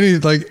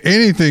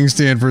 Anything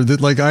Stanford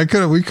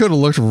that we could have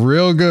looked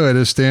real good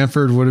if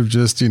Stanford would have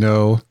just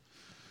done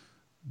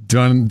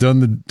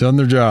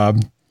their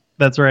job.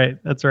 That's right.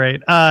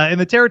 In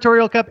the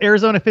Territorial Cup,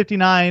 Arizona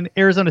 59,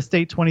 Arizona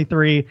State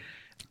 23.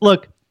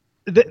 Look,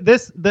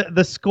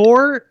 the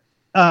score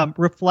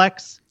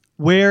reflects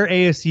where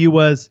ASU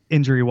was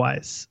injury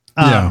wise.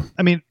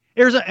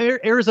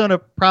 Arizona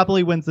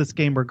probably wins this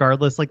game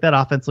regardless. Like, that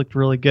offense looked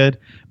really good,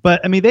 but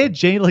they had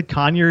Jalen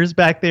Conyers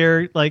back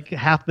there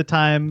half the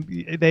time.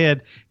 They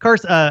had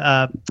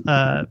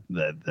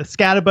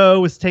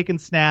Scatabo was taking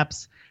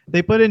snaps.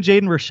 They put in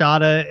Jaden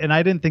Rashada, and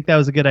I didn't think that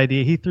was a good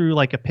idea. He threw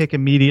a pick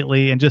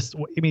immediately, and just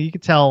you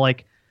could tell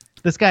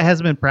this guy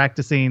hasn't been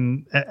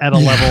practicing at a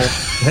level.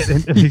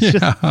 And he's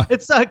just,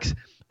 it sucks.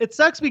 It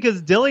sucks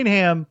because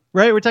Dillingham,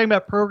 right? We're talking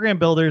about program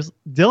builders.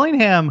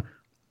 Dillingham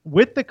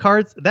with the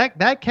cards,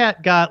 that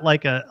cat got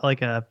like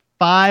a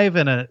 5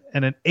 and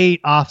an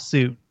 8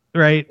 offsuit,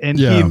 right? And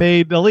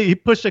he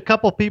pushed a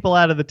couple people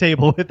out of the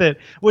table with it,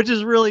 which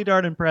is really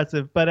darn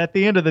impressive. But at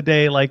the end of the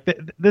day, like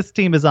this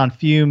team is on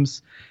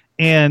fumes,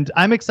 and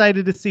I'm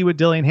excited to see what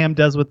Dillingham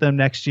does with them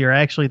next year. I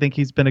actually think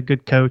he's been a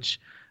good coach.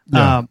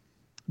 Yeah.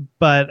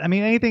 But I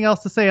mean, anything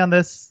else to say on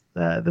this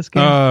game?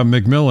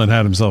 McMillan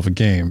had himself a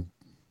game,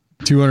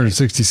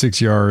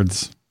 266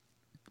 yards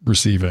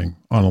receiving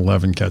on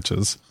 11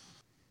 catches.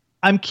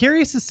 I'm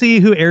curious to see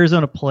who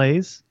Arizona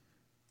plays,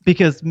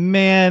 because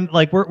man,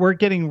 like we're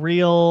getting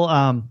real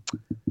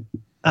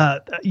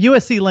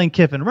USC Lane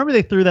Kiffin. Remember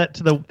they threw that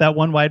to that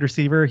one wide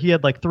receiver? He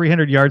had like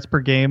 300 yards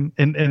per game,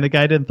 and the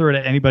guy didn't throw it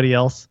at anybody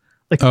else.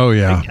 Like, oh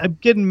yeah, I'm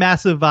getting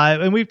massive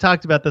vibe, and we've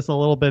talked about this a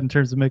little bit in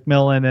terms of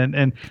McMillan,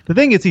 and the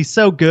thing is he's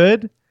so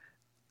good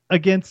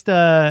against.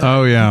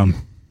 McMillan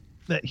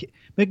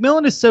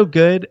is so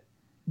good.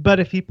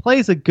 But if he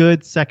plays a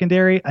good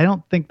secondary, I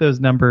don't think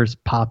those numbers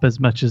pop as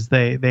much as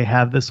they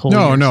have this whole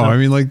year. No. I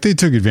mean, like they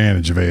took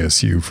advantage of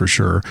ASU for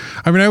sure.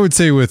 I mean, I would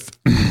say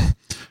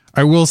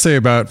I will say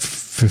about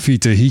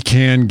Fifita, he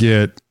can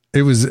get,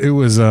 it was,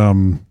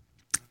 oh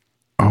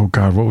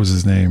God, what was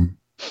his name?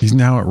 He's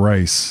now at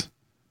Rice.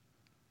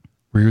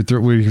 Where you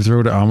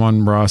throw to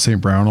Amon-Ra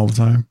St. Brown all the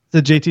time?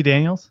 The JT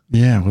Daniels?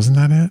 Yeah, wasn't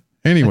that it?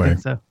 Anyway. I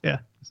think so, yeah.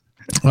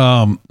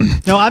 No,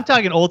 I'm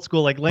talking old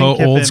school, like Lane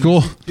Kiffin. Old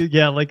school?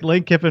 Yeah, like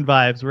Lane Kiffin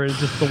vibes, where it's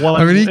just the one.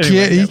 I mean,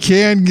 he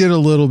can get a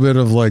little bit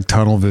of like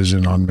tunnel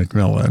vision on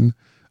McMillan.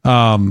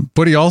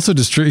 But he also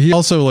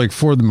like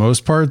for the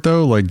most part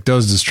though, like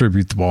does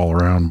distribute the ball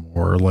around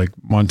more. Like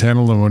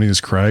Montana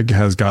Lemonius Craig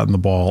has gotten the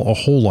ball a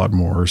whole lot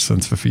more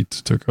since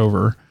Fifita took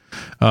over.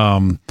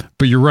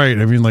 But you're right.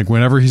 I mean, like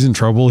whenever he's in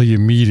trouble, he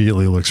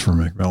immediately looks for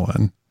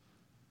McMillan.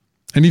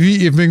 And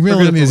if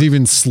McMillan is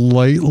even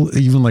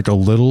even like a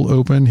little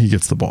open, he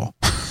gets the ball.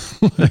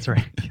 That's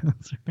right.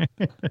 That's right.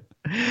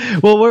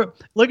 Well, we're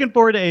looking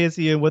forward to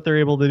ASU and what they're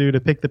able to do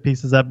to pick the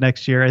pieces up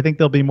next year. I think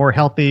they'll be more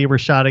healthy.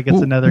 Rashada gets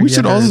another. We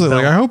should also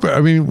say,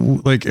 I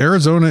mean,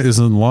 Arizona is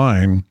in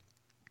line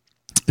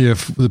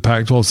if the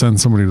Pac-12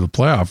 sends somebody to the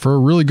playoff for a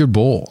really good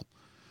bowl.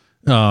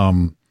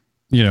 And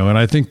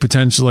I think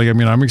potentially,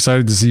 I'm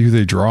excited to see who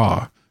they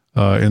draw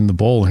in the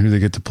bowl and who they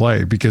get to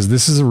play, because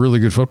this is a really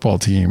good football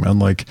team, and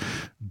like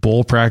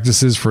bowl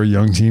practices for a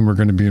young team are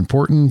going to be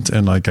important.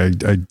 And like,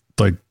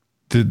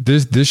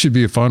 this should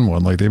be a fun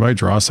one. Like they might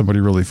draw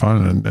somebody really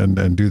fun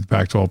and do the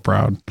Pac-12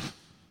 proud.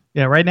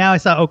 Yeah. Right now I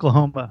saw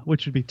Oklahoma,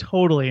 which would be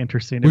totally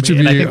interesting. Which would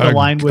be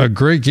a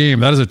great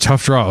game. That is a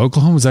tough draw.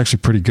 Oklahoma is actually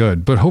pretty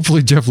good, but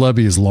hopefully Jeff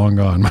Lebby is long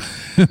gone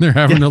and they're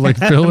having to like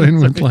fill in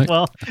with like,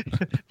 well,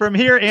 from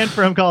here and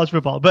from college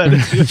football, but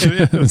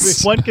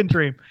yes. One can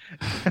dream.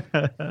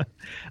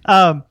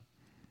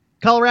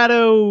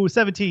 Colorado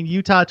 17,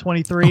 Utah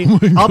 23.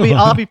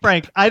 I'll be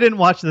frank. I didn't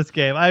watch this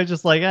game. I was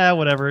just like,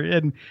 whatever.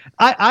 And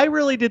I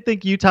really did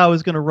think Utah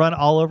was going to run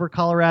all over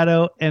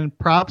Colorado, and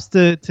props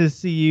to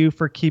CU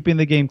for keeping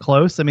the game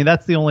close. I mean,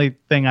 that's the only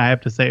thing I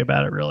have to say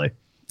about it, really.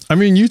 I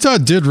mean, Utah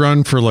did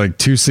run for like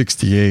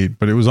 268,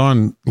 but it was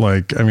on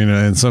like,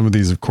 and some of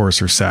these of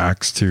course are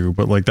sacks too,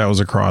 but like that was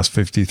across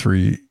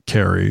 53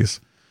 carries.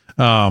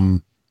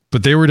 But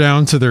they were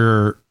down to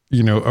their,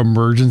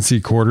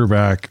 emergency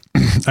quarterback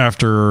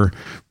after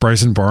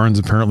Bryson Barnes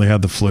apparently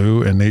had the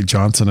flu and Nate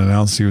Johnson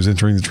announced he was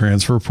entering the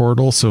transfer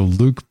portal. So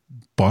Luke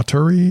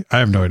Bottary, I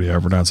have no idea how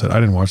to pronounce it. I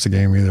didn't watch the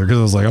game either because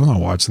I was like, I'm not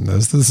watching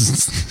this.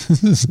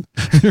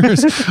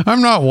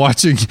 I'm not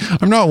watching,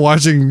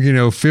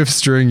 fifth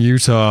string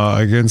Utah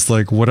against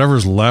like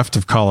whatever's left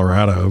of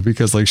Colorado,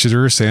 because like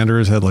Shadur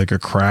Sanders had like a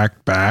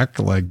cracked back,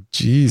 like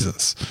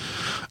Jesus.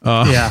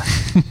 Yeah.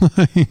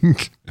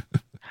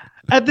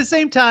 At the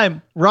same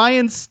time,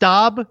 Ryan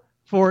Staub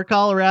for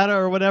Colorado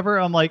or whatever,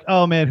 I'm like,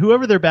 oh man,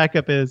 whoever their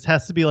backup is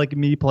has to be like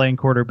me playing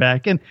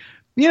quarterback. And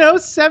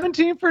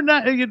 17 for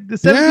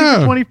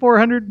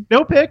 2,400,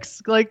 no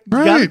picks, like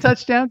got a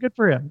touchdown. Good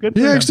for him.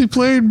 He actually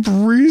played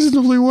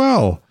reasonably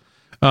well.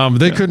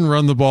 They couldn't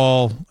run the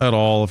ball at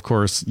all. Of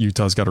course,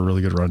 Utah's got a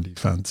really good run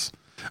defense.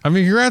 I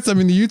mean, congrats. I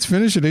mean, the Utes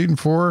finished at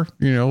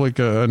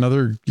 8-4,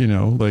 another,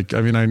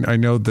 I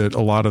know that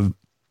a lot of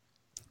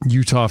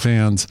Utah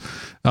fans,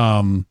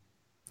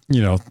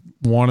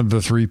 wanted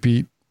the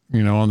three-peat,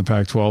 on the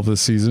Pac-12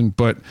 this season.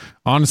 But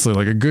honestly,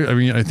 like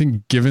I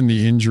think given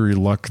the injury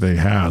luck they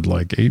had,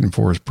 like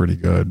 8-4 is pretty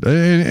good.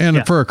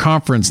 And for a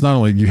conference, not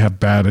only you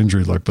have bad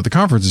injury luck, but the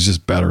conference is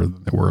just better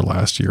than they were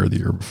last year or the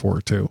year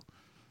before too.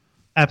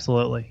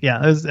 Absolutely.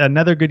 Yeah. It was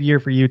another good year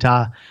for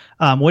Utah.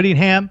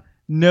 Whittingham,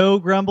 no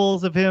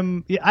grumbles of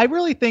him. I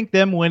really think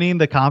them winning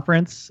the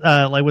conference,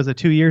 was it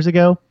 2 years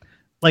ago?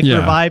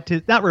 Revived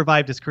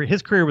his career.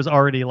 His career was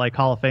already like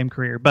Hall of Fame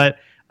career, but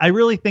I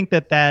really think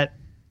that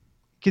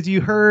because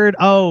you heard,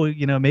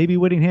 maybe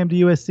Whittingham to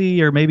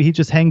USC, or maybe he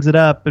just hangs it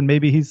up, and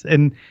maybe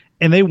and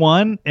they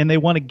won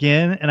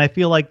again. And I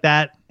feel like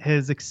that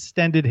has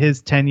extended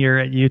his tenure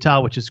at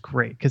Utah, which is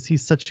great because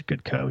he's such a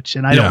good coach,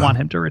 and I don't want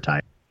him to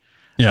retire.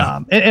 Yeah.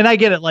 And I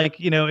get it. Like,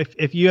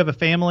 if you have a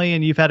family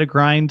and you've had to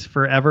grind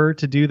forever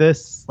to do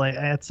this, like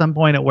at some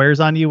point it wears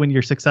on you when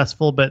you're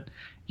successful, but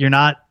you're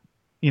not,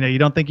 you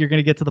don't think you're going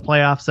to get to the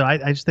playoffs. So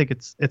I just think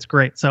it's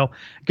great. So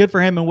good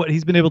for him and what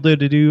he's been able to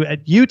do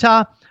at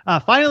Utah.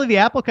 Finally, the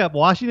Apple Cup,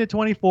 Washington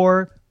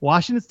 24,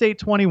 Washington State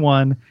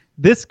 21.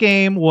 This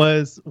game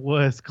was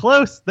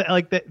close.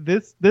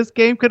 This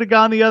game could have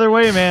gone the other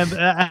way,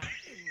 man.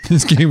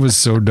 This game was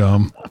so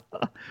dumb.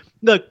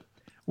 Look,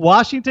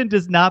 Washington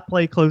does not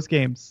play close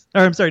games,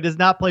 or I'm sorry, does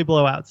not play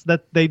blowouts.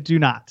 That they do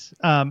not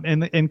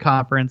in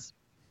conference.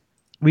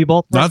 We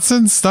both not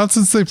since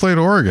they played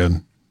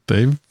Oregon.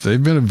 They've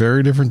been a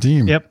very different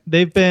team. Yep,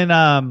 they've been.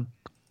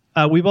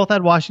 We both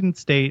had Washington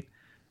State.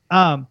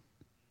 I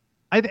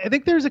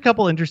think there's a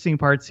couple interesting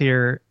parts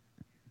here.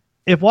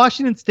 If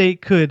Washington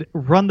State could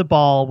run the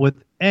ball with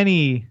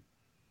any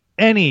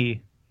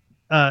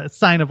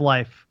sign of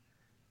life,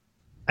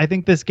 I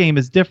think this game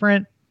is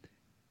different.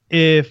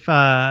 If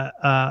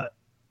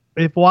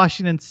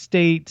Washington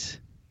State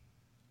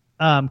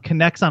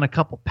connects on a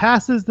couple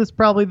passes,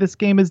 this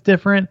game is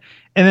different.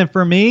 And then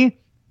for me,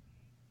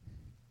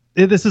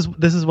 this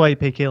is why you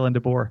pay Kalen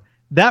DeBoer.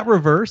 That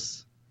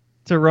reverse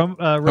to Roma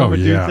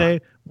Odunze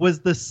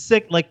was the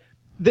sick. Like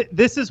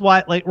this is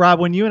why, like Rob,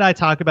 when you and I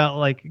talk about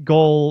like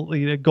goal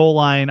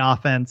line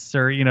offense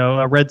or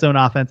a red zone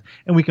offense,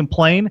 and we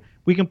complain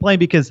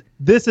because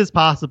this is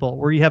possible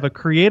where you have a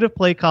creative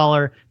play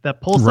caller that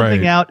pulls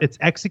something out, it's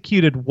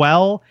executed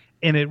well,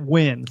 and it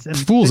wins. And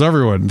fools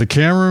everyone. The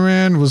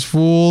cameraman was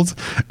fooled,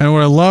 and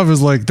what I love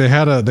is like they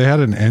had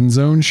an end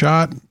zone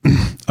shot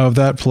of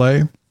that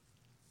play,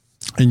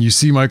 and you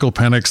see Michael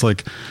Penix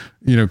like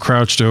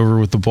crouched over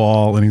with the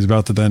ball, and he's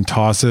about to then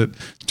toss it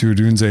to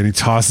Odunze, and he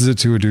tosses it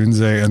to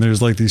Odunze, and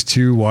there's like these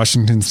two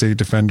Washington State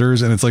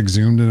defenders, and it's like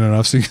zoomed in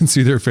enough so you can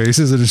see their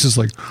faces, and it's just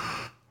like,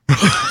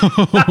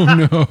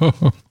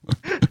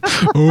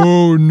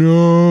 oh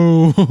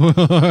no,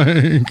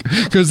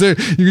 because you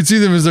can see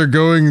them as they're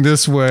going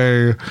this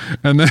way,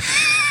 and then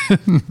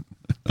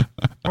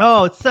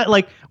it's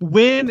like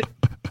when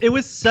it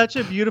was such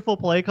a beautiful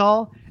play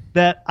call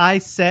that I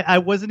said I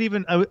wasn't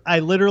even I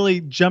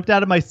literally jumped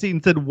out of my seat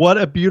and said, what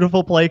a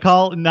beautiful play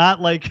call. Not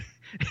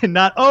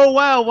oh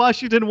wow,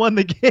 Washington won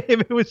the game.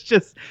 It was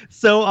just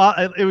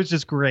it was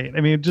just great.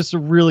 I mean, just a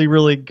really,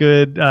 really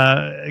good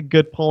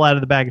pull out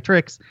of the bag of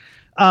tricks.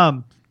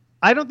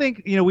 I don't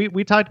think,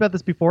 we talked about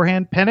this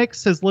beforehand.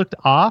 Penix has looked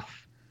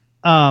off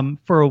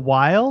for a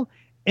while.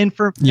 And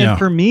for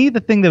me,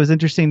 the thing that was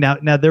interesting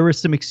now there were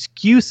some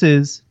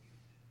excuses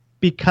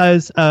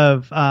because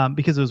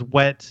it was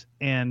wet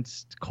and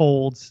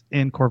cold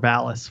in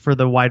Corvallis for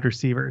the wide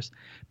receivers.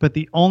 But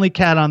the only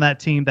cat on that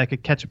team that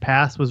could catch a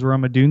pass was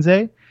Rome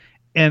Odunze.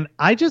 And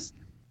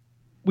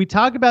we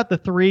talk about the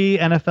three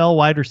NFL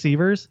wide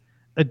receivers.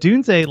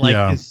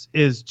 Odunze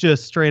is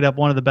just straight up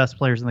one of the best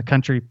players in the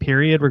country,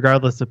 period,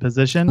 regardless of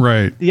position.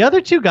 Right. The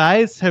other two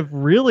guys have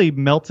really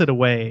melted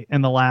away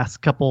in the last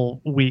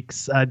couple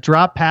weeks.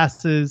 Drop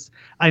passes.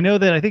 I know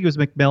that I think it was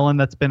McMillan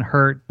that's been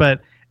hurt,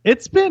 but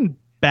it's been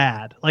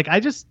bad.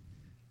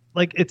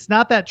 It's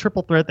not that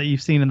triple threat that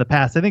you've seen in the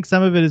past. I think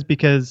some of it is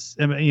because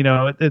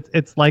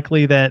it's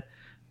likely that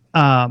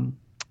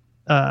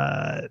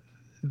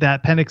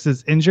that Penix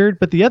is injured,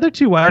 but the other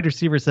two wide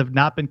receivers have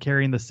not been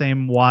carrying the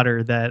same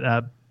water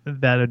that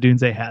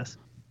Odunze has.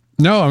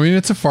 No, I mean,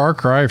 it's a far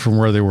cry from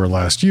where they were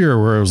last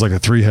year, where it was like a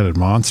three-headed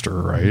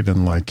monster, right?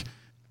 And like,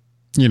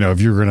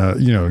 if you're gonna,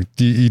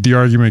 the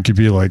argument could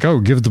be like, oh,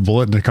 give the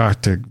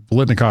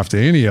Biletnikoff to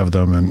any of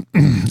them, and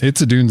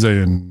it's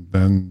Odunze and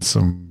then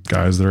some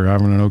guys that are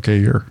having an okay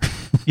year.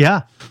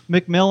 Yeah,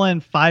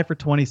 McMillan 5 for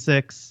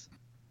 26.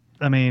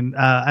 I mean,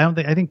 I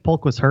think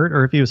Polk was hurt,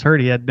 or if he was hurt,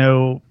 he had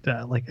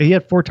he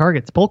had 4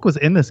 targets. Polk was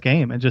in this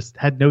game and just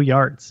had no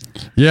yards.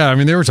 Yeah, I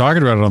mean, they were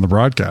talking about it on the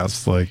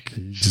broadcast. Like,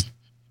 he just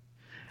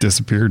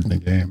disappeared in the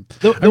game.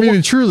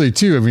 And truly,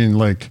 too. I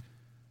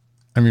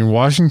mean,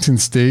 Washington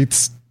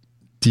State's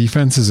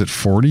defense is at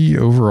 40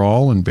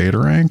 overall in beta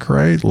rank,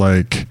 right?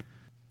 Like,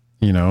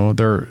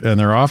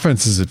 their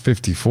offense is at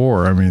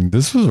 54. I mean,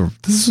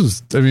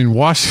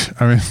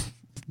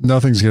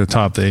 nothing's going to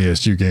top the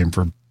ASU game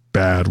for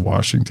bad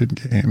Washington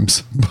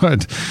games,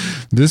 but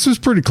this was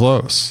pretty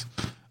close.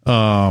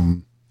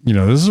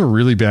 This is a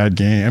really bad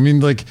game. I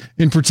mean, like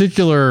in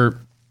particular,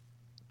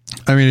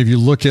 if you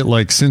look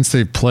at since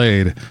they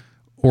played,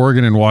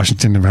 Oregon and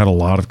Washington have had a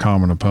lot of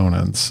common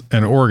opponents,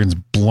 and Oregon's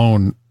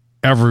blown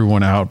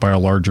everyone out by a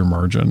larger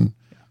margin,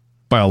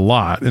 by a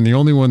lot. And the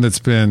only one that's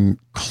been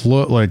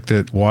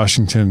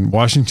Washington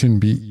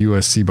beat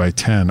USC by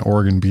 10,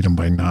 Oregon beat them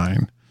by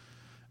 9.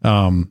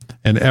 And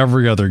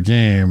every other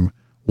game,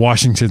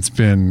 Washington's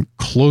been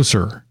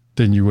closer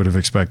than you would have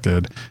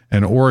expected,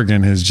 and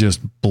Oregon has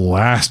just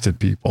blasted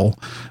people.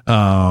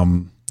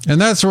 And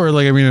that's where,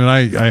 and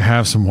I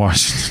have some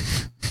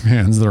Washington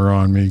fans that are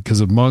on me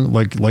because among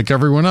like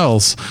everyone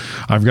else,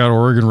 I've got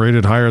Oregon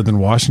rated higher than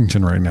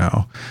Washington right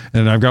now,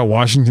 and I've got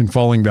Washington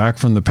falling back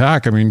from the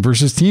pack. I mean,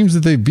 versus teams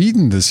that they've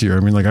beaten this year. I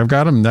mean, like I've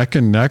got them neck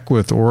and neck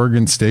with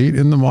Oregon State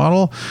in the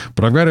model,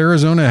 but I've got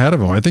Arizona ahead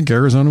of them. I think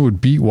Arizona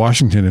would beat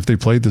Washington if they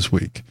played this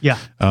week. Yeah.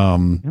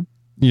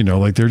 You know,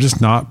 like they're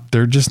just not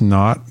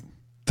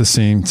the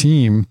same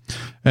team,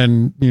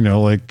 and you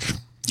know, like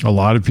a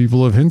lot of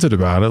people have hinted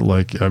about it.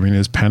 Like, I mean,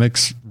 is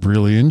Penix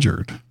really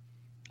injured?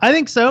 I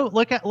think so.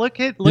 Look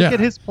at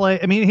his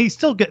play. I mean, he's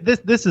still good.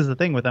 This is the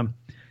thing with him.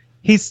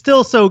 He's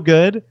still so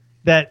good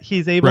that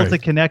he's able to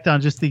connect on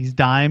just these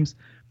dimes.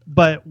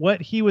 But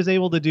what he was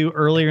able to do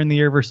earlier in the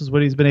year versus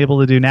what he's been able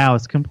to do now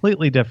is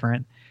completely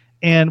different.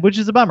 And which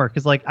is a bummer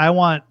because like I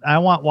want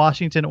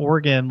Washington,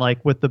 Oregon,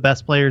 like with the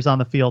best players on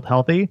the field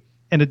healthy.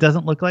 And it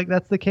doesn't look like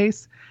that's the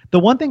case. The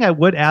one thing I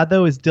would add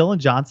though is Dylan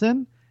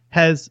Johnson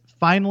has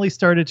finally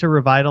started to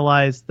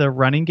revitalize the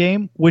running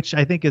game, which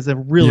I think is a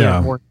really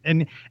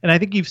important. And I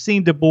think you've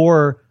seen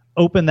DeBoer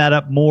open that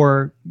up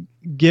more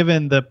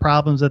given the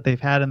problems that they've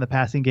had in the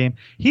passing game.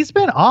 He's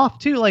been off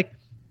too. Like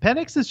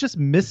Penix has just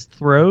missed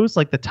throws.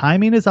 Like the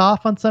timing is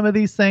off on some of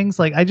these things.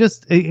 Like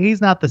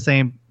he's not the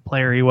same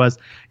player he was.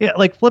 Yeah,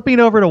 like flipping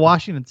over to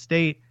Washington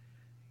State,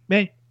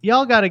 man,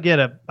 y'all got to get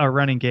a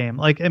running game.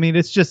 Like, I mean,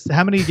 it's just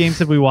how many games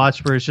have we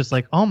watched where it's just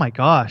like, oh my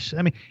gosh.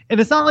 I mean, and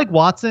it's not like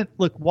Watson.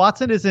 Look,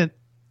 Watson isn't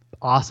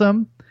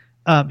awesome.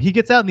 He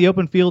gets out in the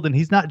open field and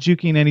he's not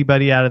juking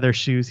anybody out of their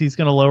shoes. He's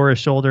going to lower his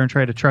shoulder and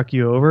try to truck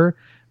you over.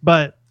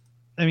 But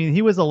I mean,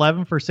 he was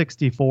 11 for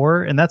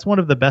 64, and that's one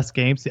of the best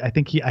games I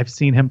think I've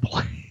seen him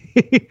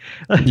play.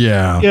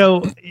 Yeah. You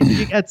know,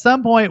 at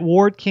some point,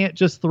 Ward can't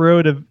just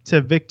throw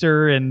to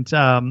Victor and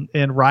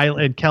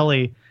Riley and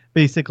Kelly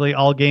basically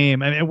all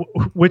game. I mean,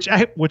 which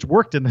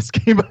worked in this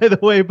game, by the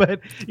way. But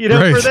you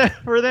know,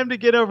 for them to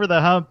get over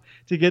the hump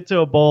to get to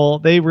a bowl,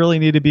 they really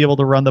need to be able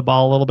to run the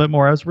ball a little bit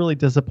more. I was really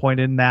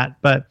disappointed in that,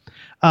 but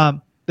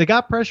they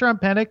got pressure on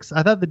Penix.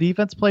 I thought the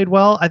defense played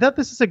well. I thought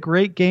this is a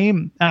great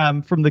game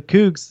from the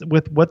Cougs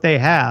with what they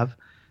have.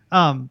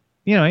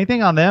 You know,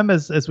 anything on them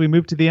as we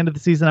move to the end of the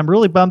season? I'm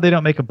really bummed they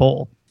don't make a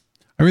bowl.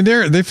 I mean,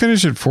 they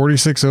finished at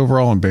 46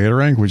 overall in beta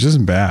rank, which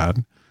isn't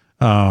bad.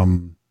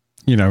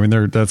 You know, I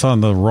mean, that's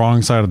on the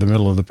wrong side of the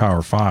middle of the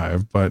Power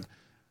Five, but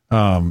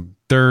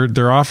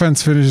their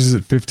offense finishes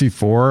at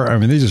 54. I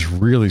mean, they just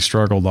really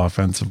struggled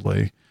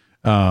offensively,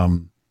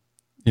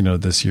 you know,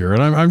 this year.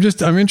 And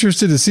I'm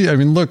interested to see. I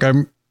mean, look,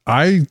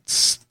 I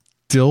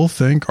still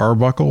think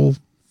Arbuckle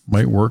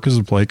might work as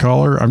a play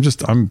caller.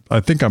 I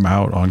think I'm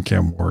out on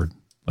Cam Ward.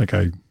 Like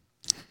I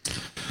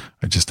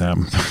just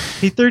am.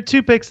 He threw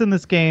 2 picks in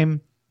this game.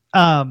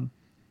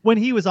 When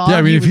he was on, yeah,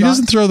 I mean, if he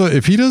doesn't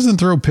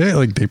throw pick,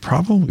 like they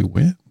probably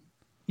win.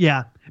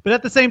 Yeah, but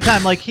at the same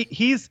time, like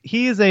he is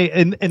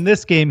in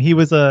this game, he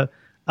was a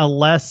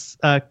less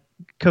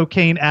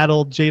cocaine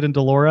addled Jaden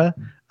Delora.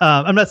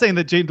 I'm not saying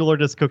that Jaden Delora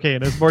does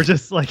cocaine. It's more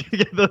just like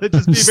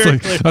just be very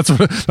clear.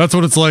 That's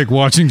what it's like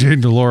watching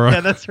Jaden Delora.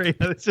 Yeah, that's right.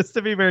 It's just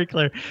to be very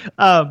clear.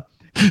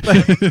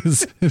 It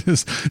is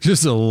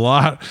just a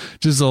lot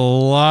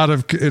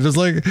of. It is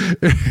like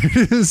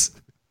it is.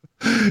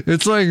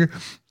 It's like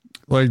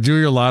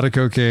doing a lot of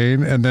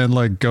cocaine and then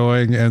like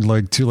going and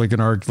like to like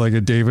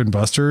a Dave and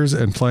Buster's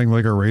and playing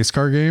like a race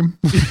car game.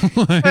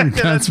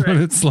 That's what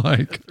it's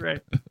like. That's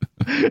right.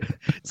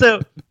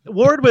 So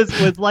Ward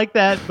was like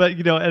that, but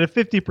you know, at a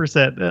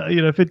 50%,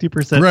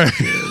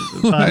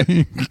 50% right.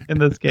 In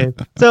this game.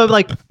 So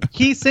like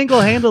he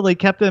single-handedly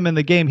kept them in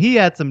the game. He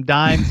had some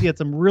dimes. He had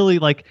some really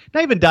like,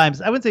 not even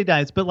dimes. I wouldn't say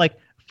dimes, but like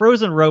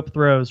frozen rope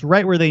throws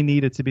right where they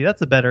needed to be.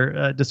 That's a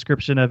better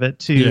description of it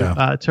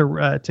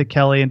to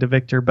Kelly and to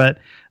Victor. But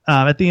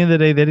at the end of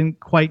the day, they didn't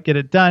quite get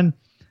it done.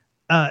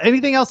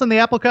 Anything else on the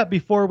Apple Cup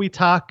before we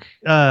talk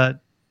about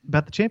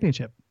the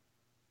championship?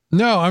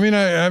 No, I mean,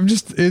 I'm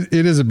just, it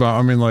is about,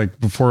 I mean, like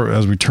before,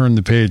 as we turn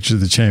the page to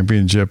the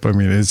championship, I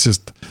mean, it's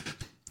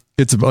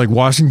about like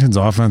Washington's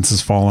offense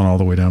has fallen all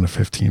the way down to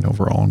 15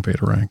 overall in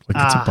beta rank.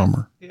 Like it's a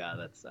bummer. Yeah,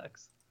 that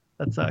sucks.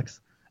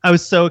 I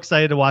was so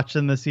excited to watch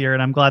them this year,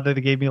 and I'm glad that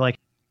they gave me like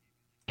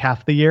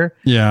half the year.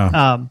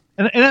 Yeah.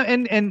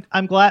 And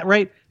I'm glad,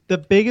 right? The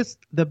biggest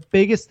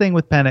thing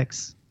with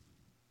Penix,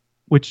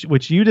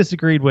 which you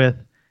disagreed with,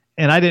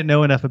 and I didn't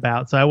know enough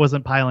about, so I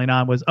wasn't piling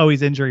on, was,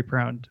 he's injury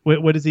prone.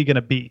 What is he going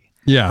to be?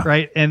 Yeah.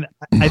 Right. And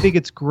I think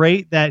it's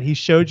great that he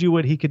showed you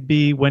what he could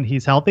be when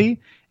he's healthy,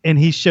 and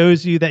he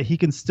shows you that he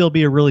can still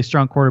be a really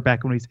strong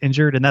quarterback when he's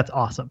injured, and that's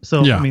awesome.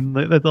 So, yeah. I mean,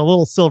 that's a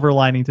little silver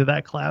lining to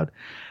that cloud.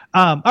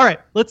 All right,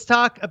 let's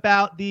talk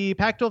about the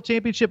Pac-12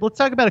 championship. Let's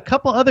talk about a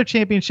couple other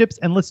championships,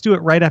 and let's do it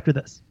right after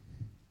this.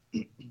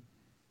 All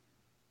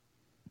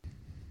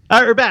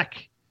right, we're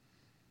back.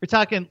 We're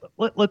talking.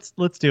 Let's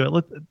do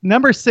it.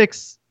 Number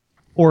 6,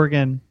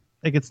 Oregon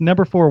against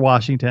number 4,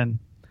 Washington.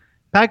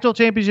 Pac-12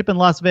 championship in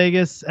Las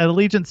Vegas at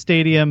Allegiant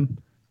Stadium.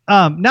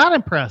 Not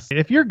impressed.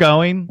 If you're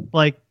going,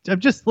 let's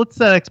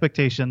set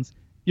expectations.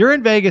 You're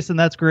in Vegas, and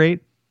that's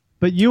great.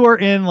 but you are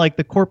in like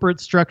the corporate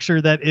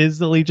structure that is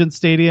the Allegiant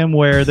Stadium,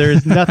 where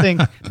there's nothing,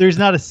 there's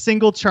not a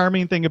single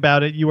charming thing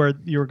about it. You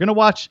will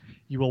watch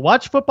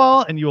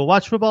football, and you will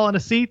watch football in a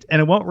seat,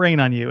 and it won't rain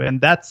on you. And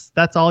that's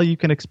all you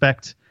can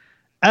expect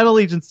at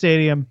Allegiant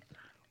Stadium.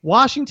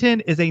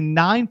 Washington is a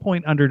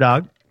 9-point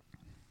underdog.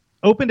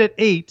 Opened at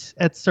 8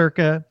 at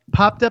Circa,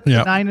 popped up to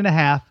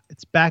 9.5.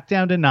 It's back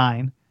down to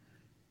 9.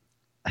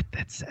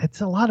 It's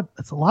a lot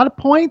of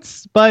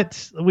points,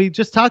 but we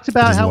just talked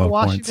about how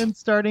Washington's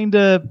starting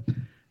to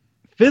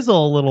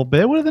fizzle a little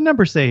bit. What do the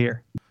numbers say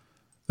here?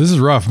 This is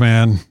rough,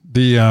 man.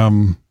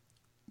 The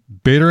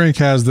Beta Rank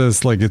has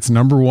this like it's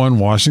number 1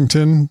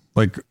 Washington,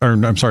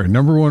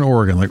 number 1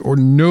 Oregon, or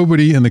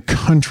nobody in the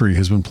country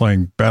has been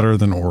playing better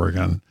than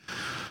Oregon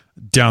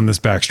down this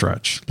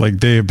backstretch. Like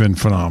they have been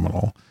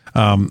phenomenal.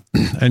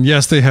 And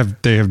yes, they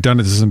have done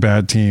it to some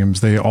bad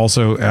teams. They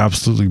also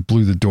absolutely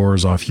blew the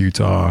doors off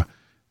Utah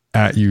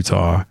at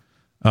Utah.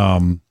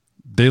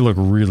 They look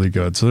really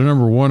good. So they're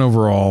number 1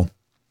 overall.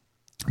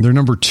 They're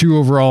number 2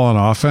 overall on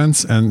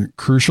offense. And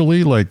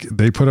crucially, like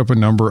they put up a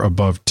number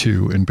above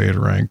 2 in Beta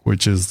Rank,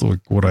 which is like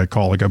what I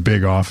call like a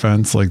big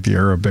offense, like the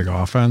era of big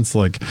offense.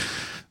 Like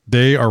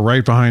they are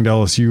right behind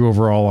LSU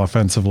overall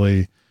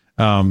offensively.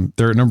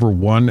 They're at number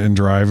 1 in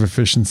drive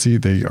efficiency.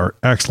 They are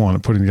excellent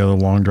at putting together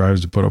long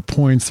drives to put up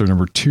points. They're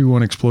number 2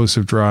 on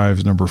explosive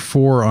drives, number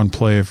 4 on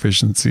play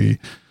efficiency,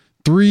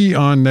 3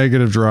 on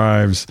negative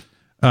drives.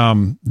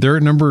 They're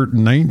at number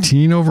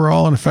 19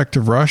 overall in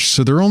effective rush.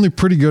 So they're only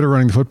pretty good at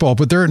running the football,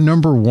 but they're at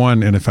number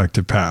 1 in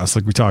effective pass.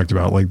 Like we talked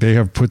about, like they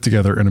have put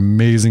together an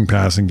amazing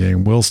passing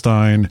game. Will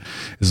Stein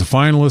is a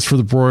finalist for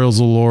the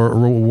Broyles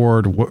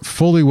Award,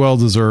 fully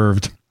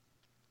well-deserved.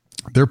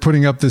 They're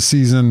putting up this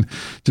season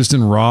just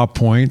in raw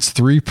points,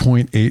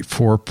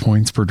 3.84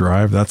 points per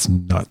drive. That's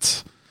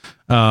nuts.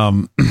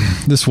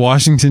 This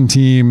Washington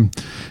team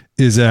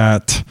is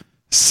at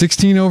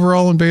 16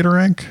 overall in Beta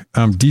Rank.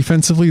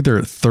 Defensively, they're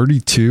at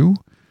 32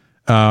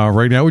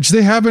 right now, which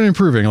they have been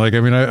improving. Like, I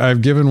mean,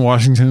 I've given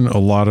Washington a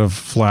lot of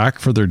flack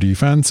for their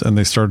defense, and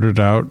they started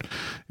out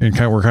and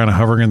we're kind of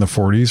hovering in the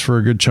 40s for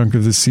a good chunk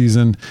of this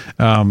season.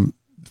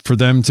 For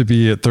them to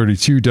be at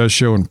 32 does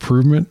show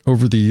improvement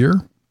over the year,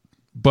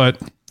 but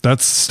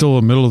that's still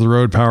a middle of the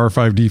road Power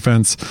 5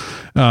 defense.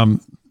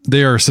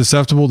 They are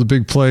susceptible to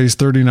big plays,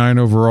 39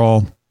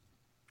 overall.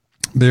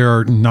 They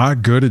are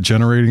not good at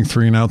generating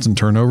 3-and-outs and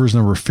turnovers,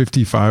 number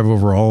 55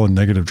 overall in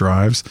negative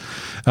drives,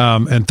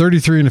 and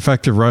 33 in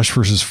effective rush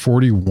versus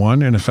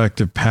 41 in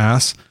effective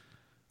pass.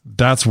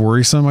 That's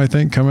worrisome, I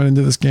think, coming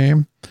into this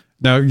game.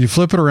 Now, you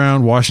flip it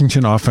around,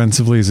 Washington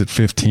offensively is at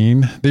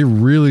 15. They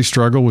really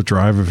struggle with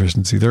drive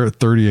efficiency. They're at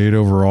 38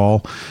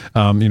 overall.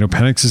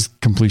 Penix's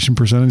completion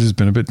percentage has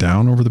been a bit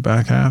down over the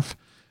back half.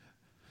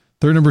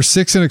 They're number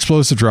 6 in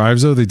explosive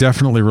drives, though. They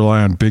definitely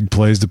rely on big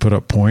plays to put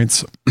up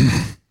points.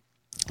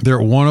 They're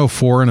at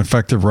 104 in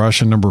effective rush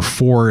and number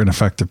 4 in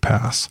effective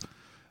pass.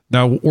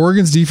 Now,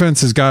 Oregon's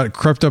defense has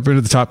crept up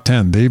into the top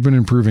 10. They've been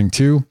improving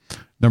too.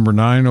 Number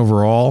 9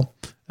 overall.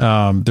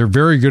 They're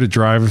very good at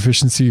drive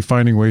efficiency,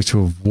 finding ways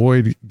to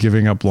avoid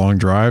giving up long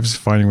drives,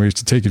 finding ways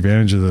to take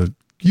advantage of the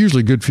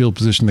usually good field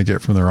position they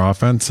get from their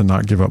offense and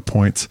not give up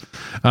points.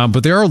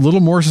 But they are a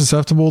little more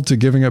susceptible to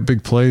giving up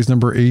big plays,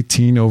 number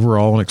 18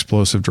 overall in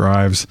explosive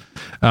drives.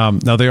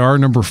 Now they are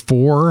number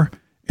 4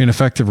 in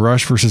effective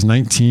rush versus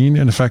 19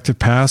 in effective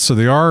pass. So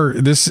they are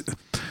this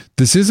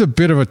is a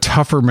bit of a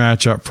tougher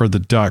matchup for the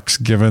Ducks,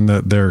 given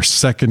that their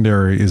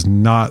secondary is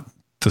not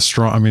the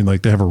strong. I mean,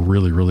 like they have a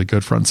really, really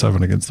good front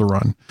 7 against the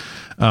run.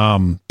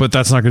 But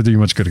that's not going to do you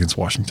much good against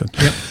Washington.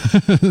 Yep.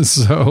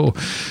 So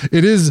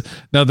it is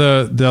now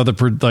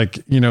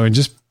in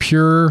just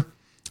pure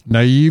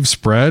naive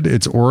spread,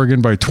 it's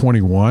Oregon by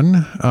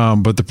 21.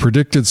 But the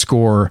predicted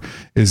score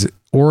is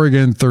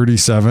Oregon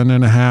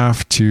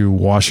 37.5 to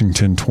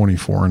Washington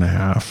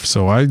 24.5.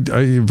 So I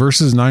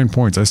versus 9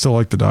 points. I still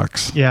like the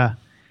Ducks. Yeah.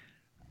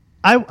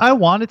 I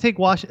want to take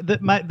Washington.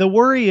 The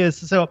worry is,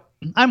 so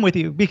I'm with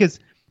you because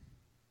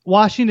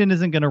Washington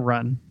isn't going to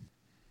run.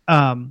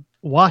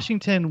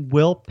 Washington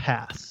will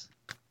pass.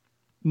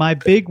 My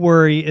big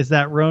worry is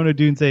that Ron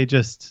Odunze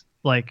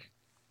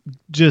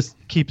just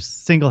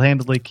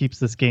single-handedly keeps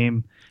this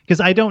game, because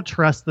I don't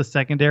trust the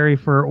secondary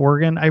for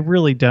Oregon. I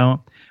really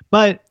don't.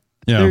 But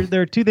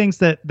there are two things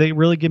that they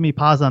really give me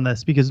pause on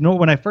this, because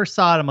when I first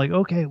saw it, I'm like,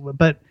 okay,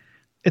 but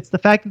it's the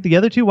fact that the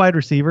other 2 wide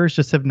receivers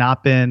just have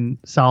not been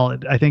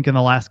solid, I think, in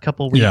the last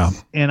couple of weeks. Yeah.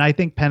 And I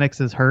think Penix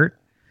is hurt.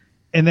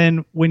 And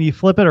then when you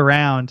flip it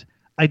around,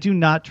 I do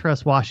not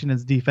trust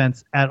Washington's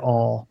defense at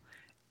all.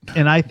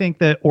 And I think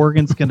that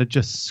Oregon's going to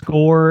just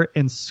score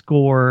and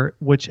score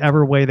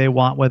whichever way they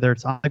want, whether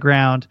it's on the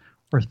ground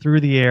or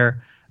through the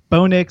air.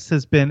 Bo Nix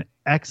has been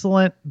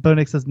excellent. Bo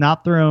Nix has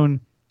not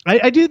thrown.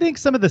 I do think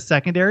some of the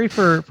secondary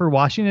for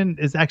Washington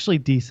is actually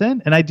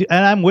decent. And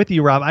I'm with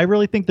you, Rob. I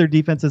really think their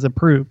defense has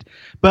improved,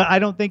 but I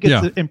don't think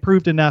it's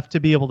improved enough to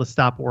be able to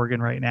stop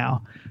Oregon right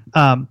now.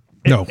 No.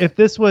 If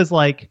this was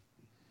like,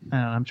 I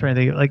don't know, I'm trying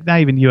to think, like not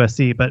even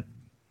USC, but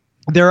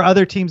there are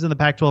other teams in the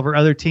Pac-12 or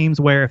other teams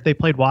where if they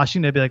played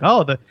Washington, they'd be like,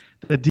 oh,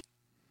 the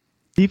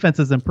defense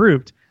has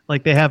improved,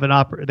 like they have an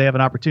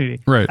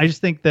opportunity. Right. I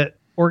just think that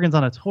Oregon's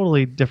on a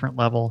totally different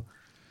level.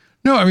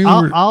 No, I mean,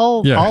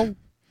 I'll well,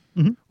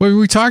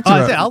 we talked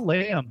about. I'll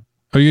lay them.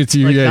 Oh, you get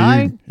to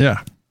Like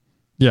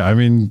yeah. I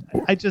mean,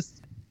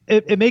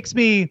 it makes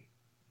me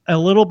a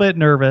little bit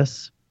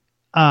nervous.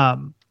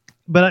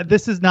 But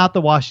this is not the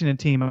Washington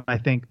team. I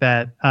think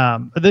that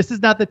this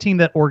is not the team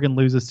that Oregon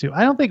loses to.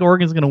 I don't think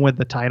Oregon's going to win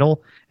the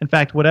title. In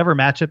fact, whatever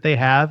matchup they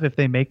have, if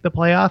they make the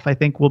playoff, I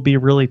think will be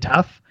really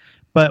tough.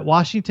 But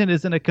Washington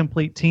isn't a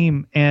complete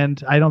team,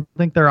 and I don't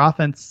think their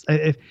offense.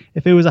 If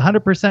it was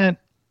 100%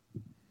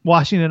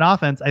 Washington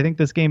offense, I think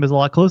this game is a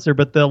lot closer.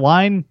 But the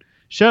line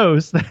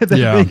shows that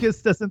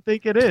Vegas doesn't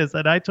think it is,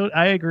 and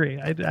I agree.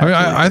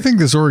 I think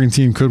this Oregon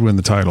team could win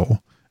the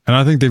title. And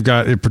I think they've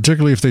got it,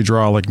 particularly if they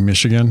draw like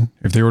Michigan.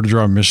 If they were to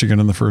draw Michigan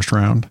in the first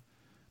round,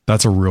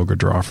 that's a real good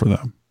draw for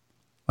them.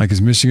 Like,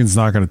 because Michigan's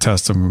not going to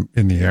test them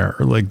in the air.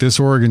 Like this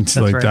Oregon,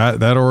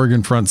 that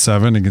Oregon front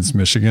seven against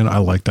Michigan. I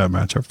like that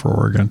matchup for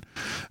Oregon,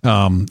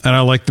 and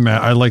I like the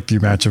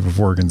matchup of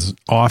Oregon's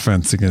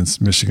offense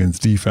against Michigan's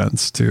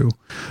defense too.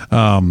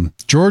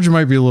 Georgia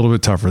might be a little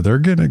bit tougher. They're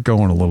getting it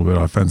going a little bit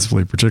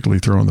offensively, particularly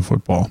throwing the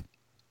football.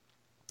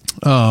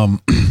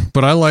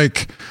 But I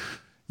like.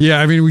 Yeah,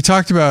 I mean, we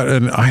talked about,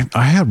 and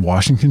I had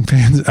Washington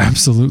fans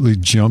absolutely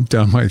jump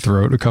down my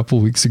throat a couple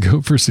weeks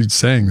ago for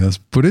saying this,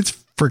 but it's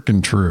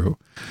freaking true.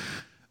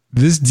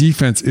 This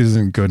defense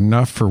isn't good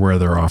enough for where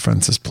their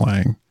offense is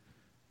playing.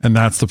 And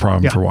that's the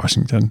problem for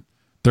Washington.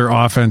 Their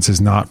offense is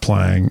not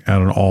playing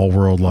at an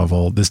all-world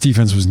level. This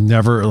defense was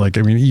never,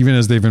 even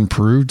as they've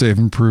improved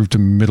to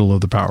middle of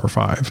the Power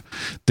Five.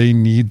 They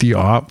need the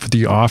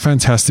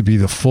offense has to be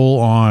the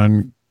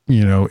full-on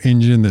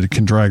engine that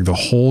can drag the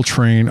whole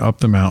train up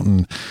the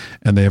mountain,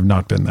 and they have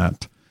not been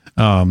that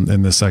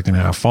in the second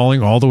half.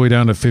 Falling all the way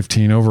down to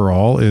 15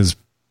 overall is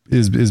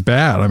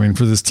bad. I mean,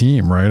 for this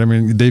team, right? I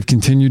mean, they've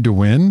continued to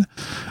win,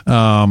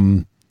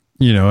 and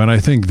I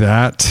think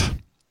that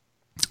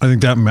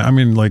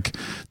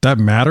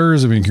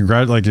matters. I mean,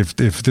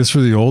 if this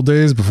were the old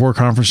days before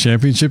conference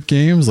championship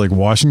games, like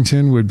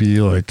Washington would be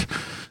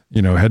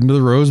heading to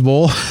the Rose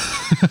Bowl,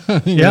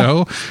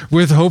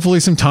 with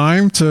hopefully some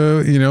time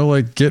to,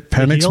 get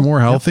Penix more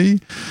healthy.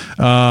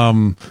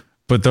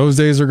 But those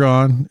days are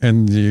gone.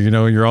 And,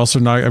 you're also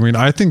not,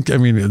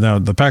 now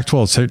the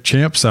Pac-12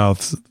 champ,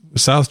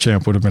 South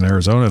champ would have been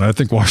Arizona. And I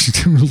think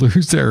Washington would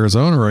lose to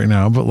Arizona right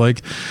now. But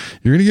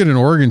you're going to get an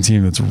Oregon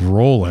team that's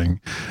rolling.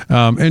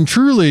 And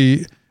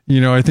truly,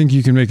 I think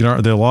you can make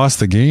an, they lost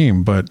the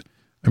game, but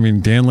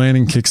Dan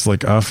Lanning kicks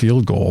a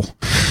field goal.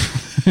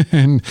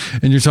 and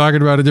you're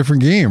talking about a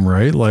different game,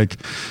 right?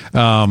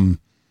 And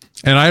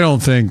I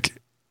don't think,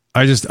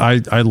 I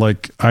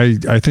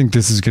think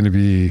this is going to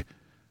be,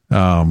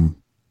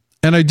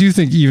 and I do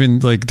think even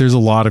there's a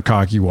lot of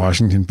cocky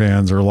Washington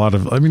fans, or a lot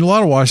of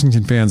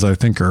Washington fans, I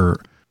think are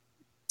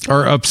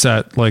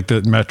upset,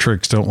 that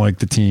metrics don't like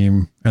the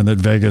team and that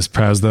Vegas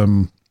has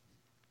them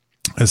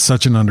as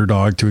such an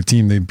underdog to a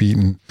team they've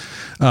beaten.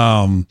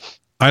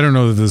 I don't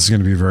know that this is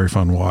going to be a very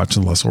fun watch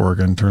unless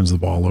Oregon turns the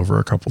ball over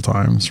a couple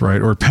times,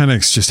 right? Or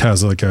Penix just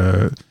has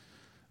a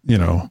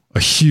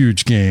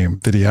huge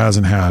game that he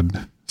hasn't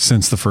had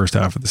since the first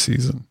half of the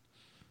season.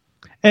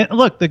 And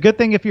look, the good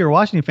thing if you're a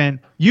Washington fan,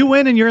 you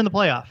win and you're in the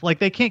playoff.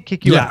 They can't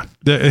kick you out,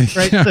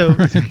 right? Yeah. So,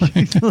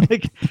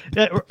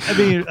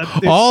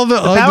 all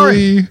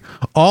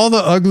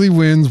the ugly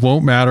wins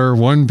won't matter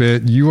one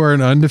bit. You are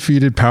an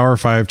undefeated Power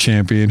 5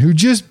 champion who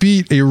just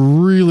beat a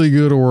really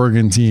good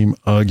Oregon team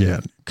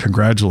again.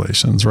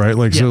 Congratulations, right?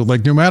 So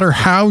no matter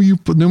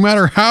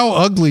how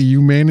ugly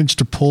you manage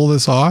to pull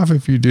this off,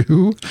 if you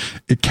do,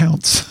 it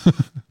counts.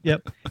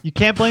 Yep. You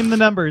can't blame the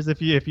numbers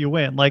if you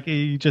win.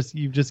 You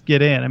just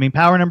get in.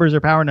 Power numbers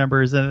are power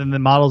numbers, and the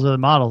models are the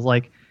models.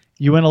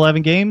 You win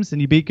 11 games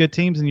and you beat good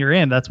teams and you're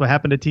in. That's what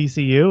happened to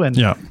TCU. And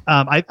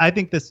I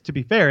think this, to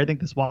be fair, I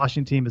think this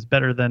Washington team is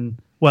better than,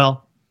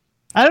 well,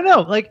 I don't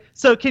know.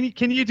 So can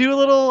you do a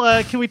little,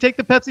 can we take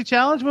the Pepsi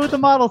challenge? What would the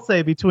models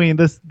say between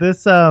this,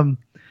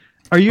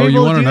 are you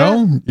able to do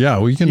know? That? Yeah,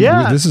 we can.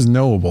 Yeah. This is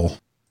knowable.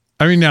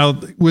 Now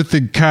with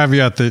the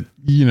caveat that,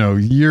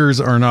 years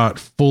are not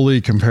fully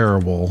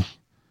comparable.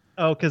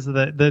 Oh, because of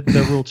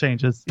the rule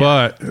changes.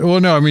 But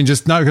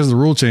just not because of the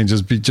rule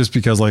changes, just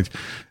because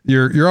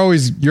you're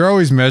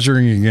always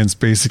measuring against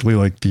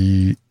basically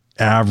the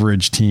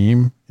average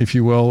team, if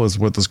you will, is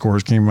what the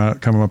scores come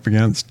up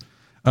against.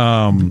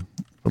 But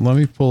let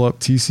me pull up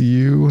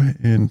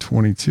TCU in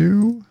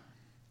 22,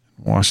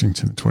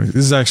 Washington in 20. This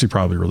is actually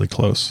probably really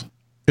close.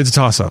 It's a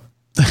toss up.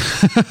 There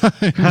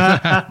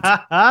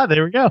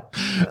we go.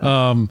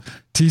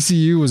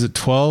 TCU was at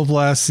 12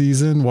 last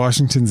season.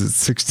 Washington's at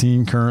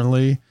 16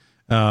 currently.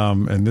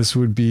 And this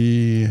would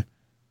be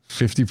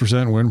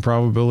 50% win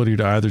probability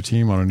to either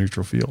team on a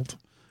neutral field.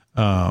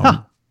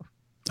 And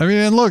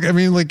again,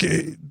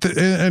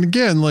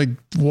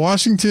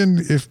 Washington,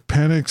 if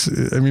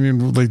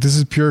Penix, this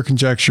is pure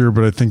conjecture,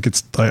 but I think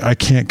I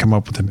can't come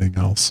up with anything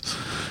else.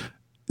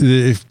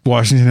 if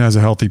Washington has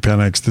a healthy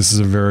Penix, this is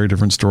a very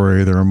different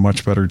story. They're a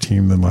much better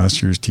team than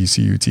last year's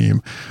TCU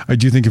team. I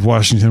do think if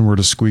Washington were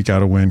to squeak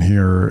out a win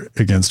here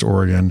against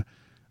Oregon,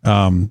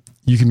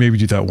 you can maybe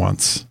do that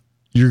once.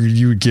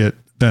 You would get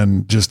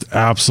then just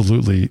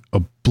absolutely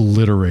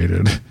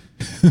obliterated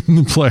in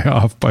the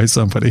playoff by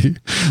somebody,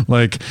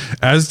 like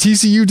as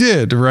TCU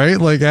did, right?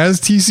 Like as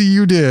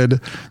TCU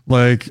did,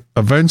 like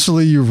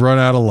eventually you run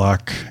out of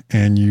luck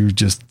and you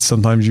just,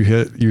 sometimes you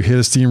hit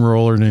a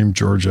steamroller named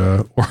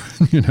Georgia, or,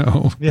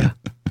 Yeah,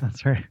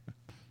 that's right.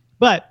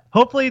 But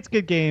hopefully it's a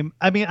good game.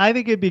 I mean, I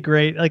think it'd be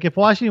great. Like if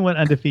Washington went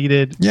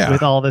undefeated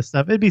with all this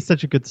stuff, it'd be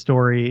such a good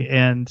story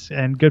and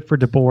good for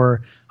DeBoer.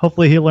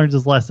 Hopefully he learns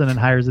his lesson and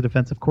hires a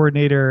defensive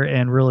coordinator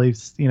and really,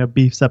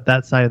 beefs up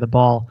that side of the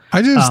ball.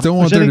 I just don't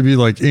want there to be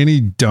like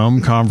any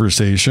dumb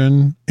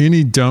conversation,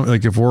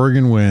 like if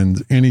Oregon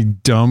wins, any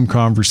dumb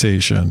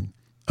conversation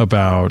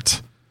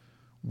about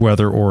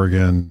whether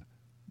Oregon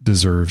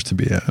deserves to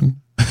be in.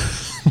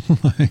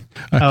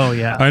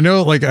 I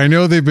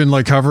know they've been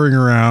like hovering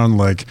around.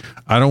 Like,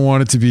 I don't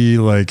want it to be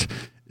like,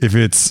 if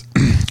it's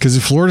because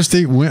if Florida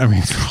State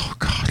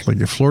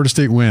if Florida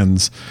State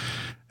wins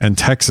and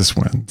Texas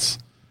wins,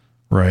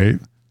 right?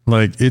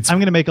 Like I'm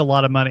going to make a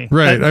lot of money.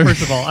 Right.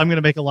 First of all, I'm going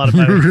to make a lot of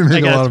money. I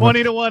got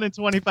 20 to 1 and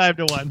 25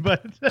 to 1,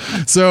 but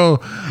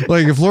so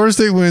like if Florida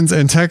State wins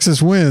and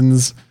Texas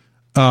wins,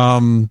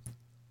 it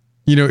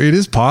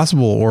is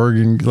possible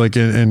Oregon, like,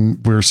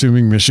 and we're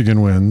assuming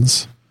Michigan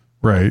wins,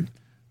 right?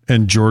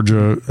 And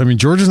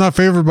Georgia's not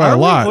favored by a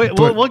lot.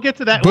 We'll get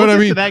to that. But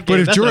if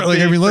Georgia,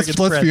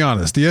 let's be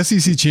honest, the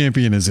SEC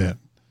champion is in,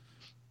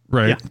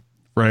 right? Yeah.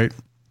 Right.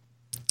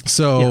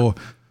 So,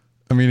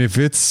 yeah.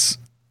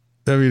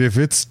 If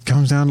it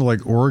comes down to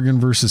like Oregon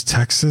versus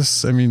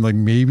Texas, like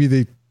maybe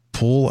they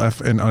pull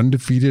an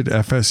undefeated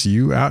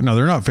FSU out. No,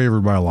 they're not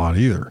favored by a lot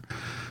either.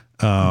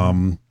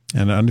 And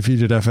an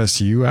undefeated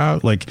FSU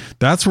out, like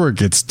that's where it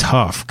gets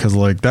tough, because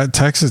like that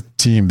Texas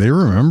team, they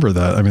remember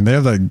that. They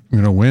have that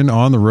win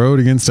on the road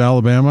against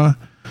Alabama.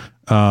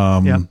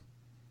 You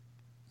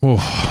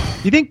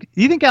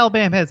think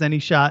Alabama has any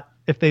shot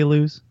if they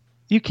lose?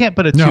 You can't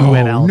put a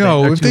 2-win Alabama.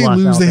 No, if they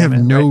lose, they have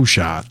no right?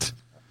 shot.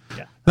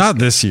 Yeah. Not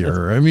this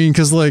year.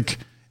 Because like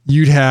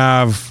you'd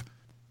have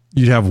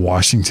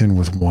Washington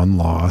with one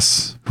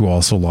loss, who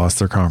also lost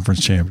their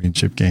conference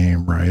championship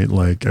game, right?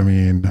 Like,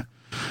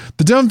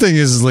 the dumb thing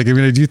is like,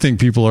 I do think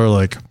people are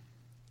like,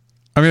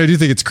 I do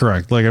think it's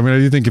correct. Like, I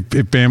do think if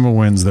Bama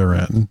wins, they're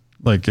in.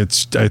 Like,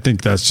 I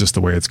think that's just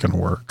the way it's going to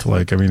work.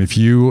 Like, if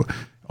you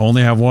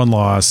only have one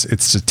loss,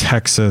 it's to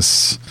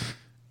Texas,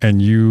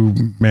 and you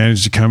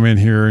manage to come in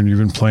here and you've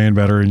been playing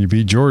better and you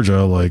beat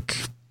Georgia. Like,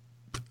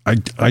 I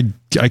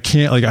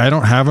can't, like, I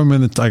don't have them in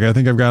the, like, I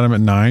think I've got them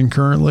at 9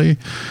 currently.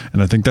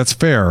 And I think that's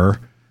fair,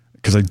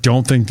 because I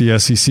don't think the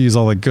SEC is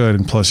all that good.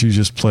 And plus you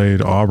just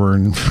played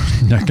Auburn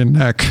neck and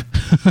neck.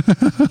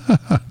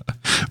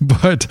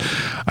 But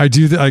I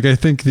do I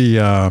think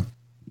it's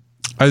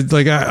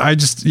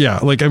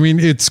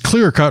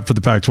clear cut for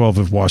the Pac-12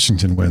 if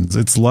Washington wins.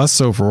 It's less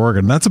so for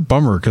Oregon. That's a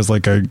bummer, because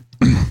like I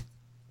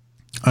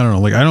don't know,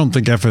 like I don't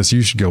think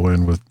FSU should go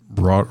in with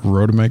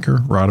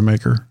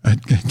Rodemaker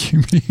at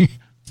QB.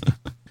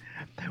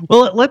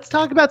 Well, let's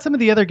talk about some of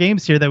the other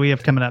games here that we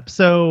have coming up.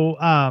 So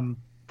I'm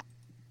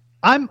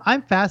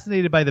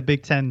fascinated by the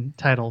Big Ten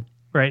title,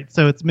 right?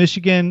 So it's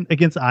Michigan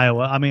against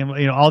Iowa.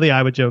 All the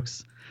Iowa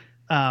jokes,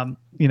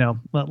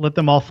 let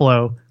them all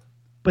flow.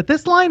 But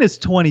this line is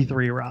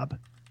 23, Rob.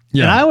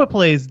 Yeah. And Iowa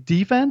plays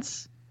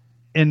defense,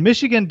 and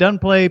Michigan doesn't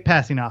play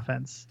passing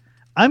offense.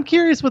 I'm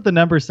curious what the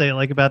numbers say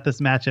like about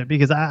this matchup,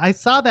 because I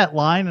saw that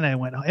line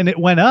and it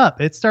went up.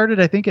 It started,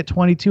 I think, at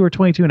 22 or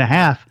 22 and a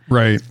half.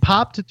 Right.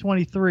 Popped to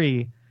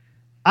 23.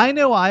 I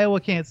know Iowa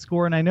can't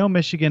score, and I know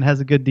Michigan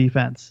has a good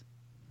defense.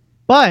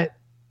 But,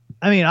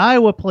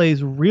 Iowa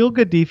plays real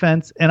good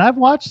defense, and I've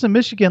watched some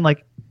Michigan,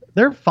 like,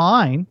 they're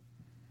fine,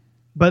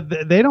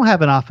 but they don't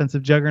have an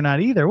offensive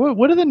juggernaut either.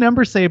 What do the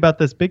numbers say about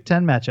this Big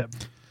Ten matchup?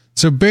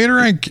 So Beta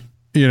Rank,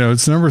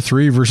 it's number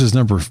 3 versus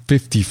number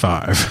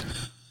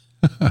 55.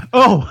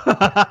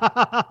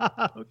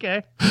 Oh,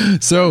 okay.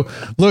 So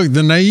look,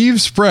 the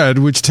naive spread,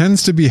 which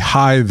tends to be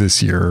high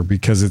this year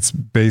because it's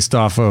based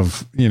off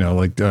of,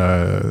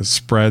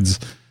 spreads,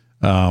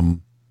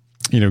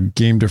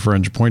 game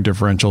differential, point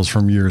differentials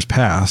from years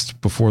past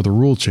before the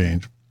rule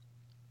change,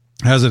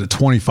 has it at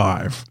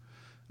 25.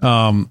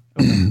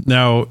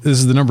 Now this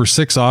is the number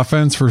 6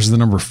 offense versus the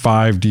number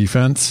 5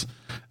 defense.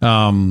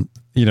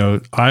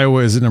 Iowa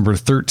is at number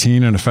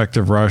 13 in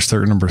effective rush.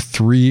 They're at number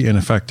 3 in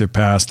effective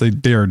pass.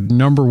 They are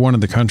number 1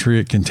 in the country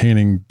at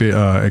containing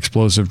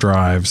explosive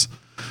drives.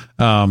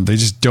 They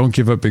just don't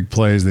give up big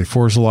plays. They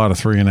force a lot of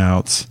 3 and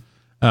outs.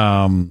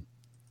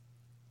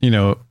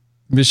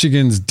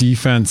 Michigan's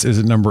defense is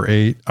at number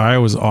 8.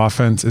 Iowa's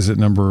offense is at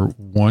number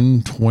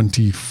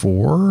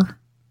 124.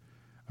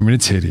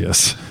 It's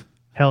hideous.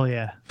 Hell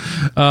yeah.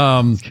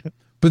 But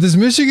this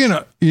Michigan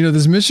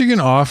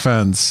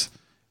offense,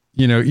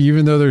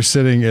 even though they're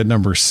sitting at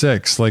number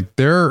 6, like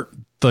they're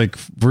like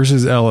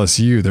versus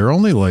LSU, they're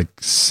only like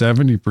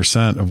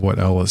 70% of what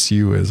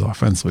LSU is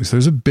offensively. So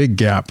there's a big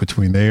gap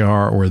between they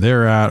are where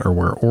they're at or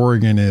where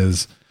Oregon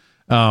is.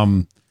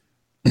 And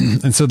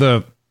so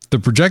the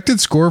projected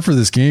score for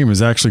this game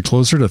is actually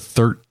closer to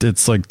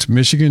it's like to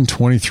Michigan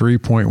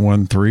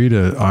 23.13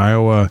 to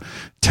Iowa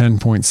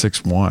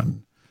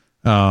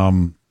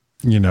 10.61.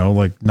 You know,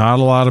 like not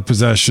a lot of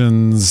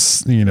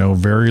possessions, you know,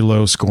 very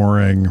low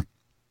scoring.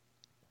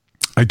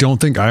 I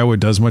don't think Iowa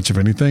does much of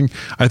anything.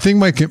 I think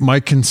my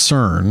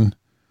concern,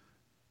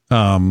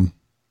 and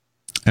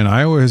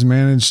Iowa has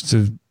managed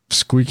to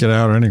squeak it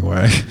out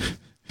anyway,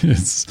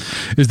 is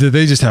that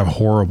they just have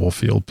horrible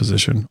field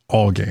position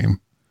all game.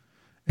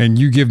 And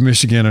you give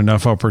Michigan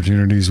enough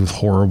opportunities with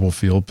horrible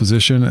field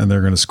position and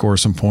they're going to score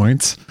some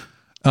points.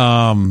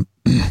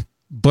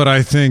 But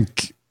I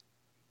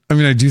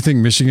do think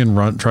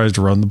Michigan tries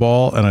to run the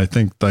ball, and I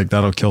think like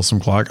that'll kill some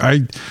clock.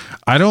 I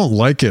don't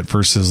like it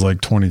versus like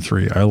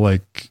 23. I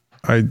like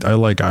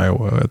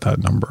Iowa at that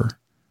number.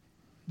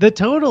 The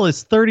total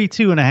is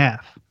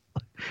 32.5.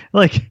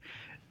 Like,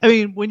 I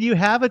mean, when you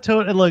have a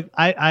total, look,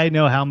 I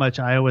know how much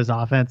Iowa's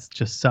offense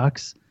just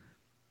sucks.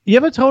 You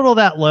have a total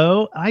that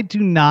low, I do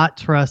not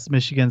trust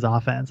Michigan's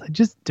offense. I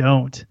just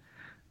don't.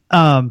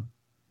 I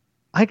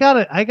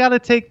gotta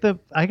take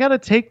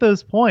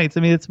those points. I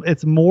mean,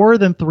 it's more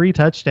than 3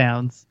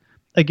 touchdowns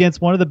against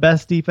one of the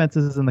best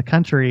defenses in the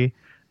country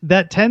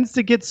that tends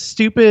to get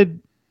stupid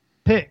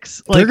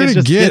picks. Like, they're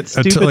gonna get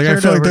I feel like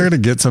they're gonna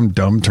get some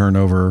dumb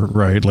turnover,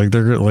 right? Like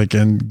they're like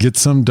and get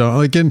some dumb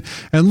like and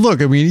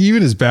look, I mean,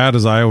 even as bad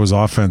as Iowa's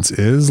offense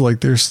is,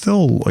 like they're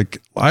still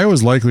like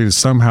Iowa's likely to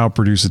somehow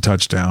produce a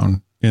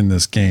touchdown in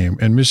this game,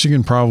 and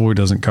Michigan probably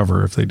doesn't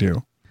cover if they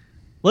do.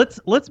 Let's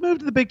move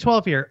to the Big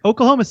 12 here.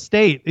 Oklahoma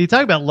State. You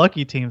talk about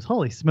lucky teams.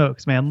 Holy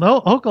smokes, man.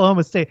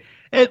 Oklahoma State.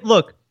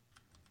 Look,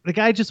 the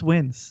guy just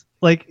wins.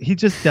 Like, he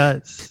just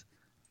does.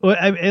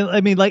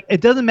 I mean, like,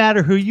 it doesn't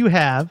matter who you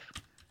have.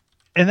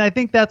 And I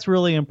think that's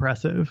really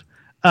impressive.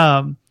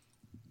 And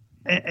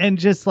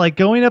just like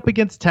going up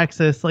against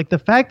Texas, like the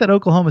fact that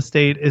Oklahoma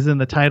State is in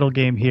the title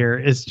game here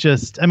is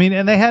just, I mean,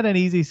 and they had an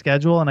easy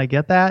schedule and I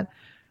get that.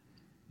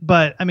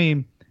 But I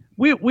mean,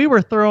 we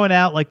were throwing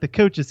out like the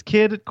coach's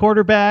kid at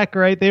quarterback,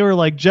 right? They were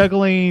like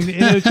juggling.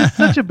 It was just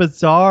such a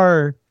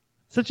bizarre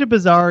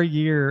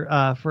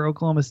year for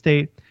Oklahoma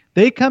State.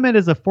 They come in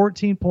as a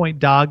 14-point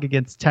dog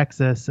against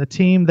Texas, a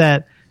team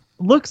that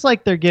looks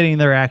like they're getting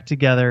their act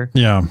together.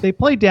 Yeah. They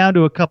played down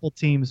to a couple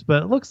teams,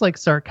 but it looks like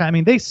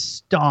they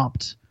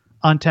stomped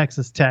on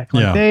Texas Tech.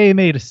 Like they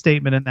made a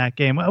statement in that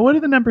game. What do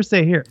the numbers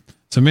say here?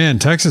 So man,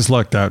 Texas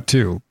lucked out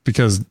too,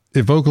 because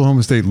if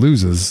Oklahoma State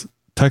loses,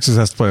 Texas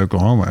has to play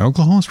Oklahoma.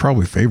 Oklahoma's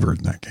probably favored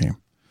in that game.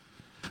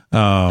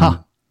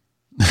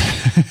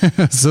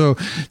 So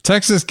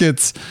Texas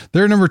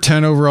they're number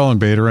 10 overall in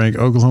beta rank.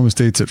 Oklahoma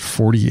State's at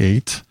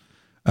 48.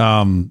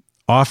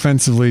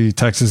 Offensively,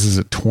 Texas is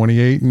at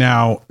 28.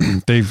 Now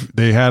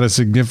they had a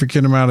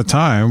significant amount of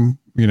time,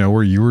 you know,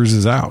 where Ewers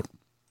is out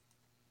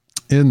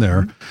in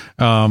there.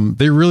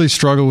 They really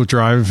struggle with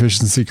drive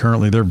efficiency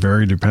currently. They're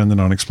very dependent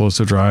on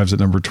explosive drives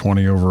at number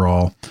 20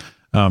 overall.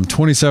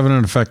 27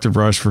 in effective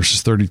rush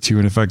versus 32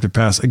 in effective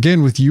pass.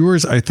 Again, with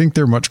Ewers, I think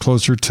they're much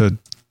closer to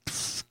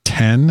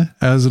 10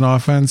 as an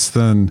offense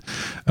than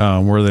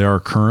where they are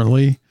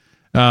currently.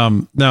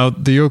 Now,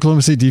 the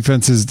Oklahoma State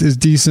defense is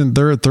decent.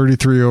 They're at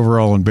 33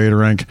 overall in beta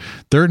rank.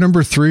 They're at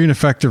number 3 in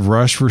effective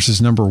rush versus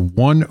number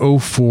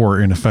 104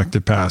 in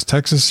effective pass.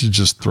 Texas should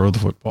just throw the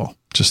football.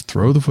 Just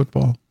throw the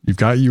football. You've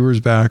got Ewers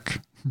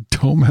back.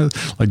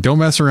 Don't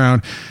mess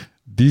around.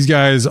 These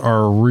guys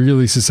are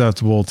really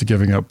susceptible to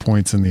giving up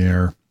points in the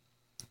air.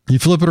 You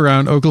flip it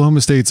around, Oklahoma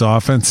State's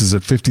offense is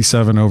at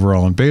 57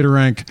 overall in beta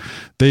rank.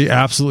 They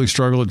absolutely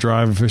struggle at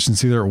drive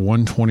efficiency. They're at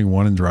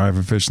 121 in drive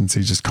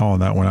efficiency. Just calling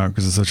that one out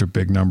because it's such a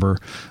big number.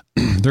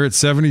 They're at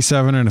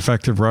 77 in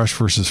effective rush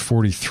versus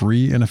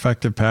 43 in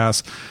effective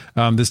pass.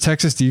 This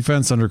Texas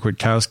defense under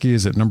Kwiatkowski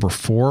is at number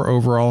 4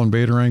 overall in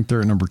beta rank.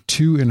 They're at number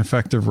 2 in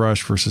effective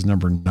rush versus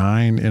number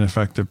 9 in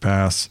effective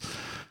pass.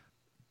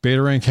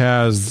 Beta rank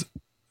has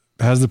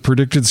the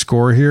predicted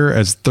score here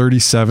as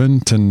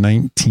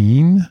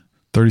 37-19.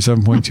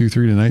 37.23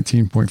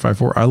 to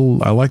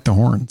 19.54. I like the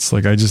Horns.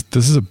 Like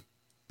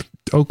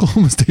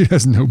Oklahoma State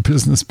has no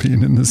business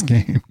being in this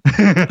game.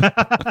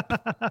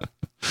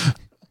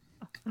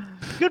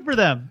 Good for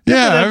them.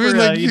 Yeah.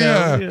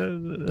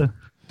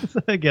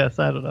 I guess,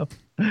 I don't know.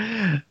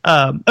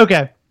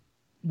 Okay.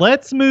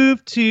 Let's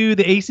move to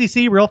the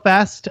ACC real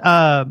fast.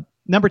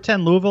 Number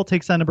 10, Louisville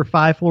takes on number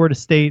 5, Florida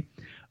State.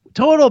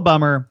 Total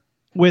bummer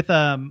with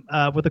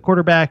the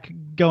quarterback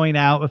going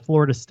out with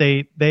Florida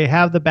State. They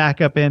have the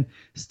backup in,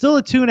 still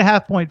a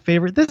 2.5 point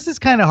favorite. This is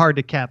kind of hard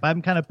to cap. I'm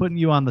kind of putting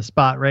you on the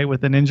spot, right?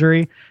 With an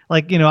injury,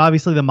 like, you know,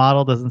 obviously the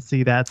model doesn't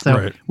see that.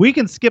 So we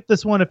can skip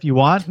this one if you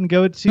want and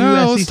go to SEC.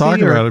 Let's talk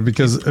about it,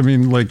 because I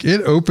mean, like,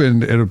 it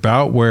opened at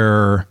about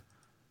where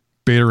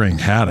Beta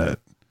Rank had it.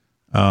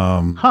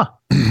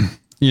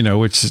 You know,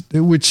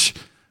 which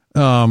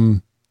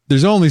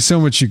there's only so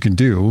much you can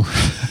do.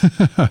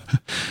 I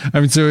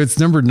mean, so it's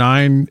number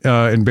 9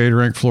 in beta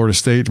rank Florida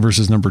State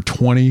versus number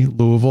 20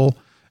 Louisville.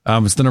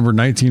 It's the number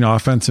 19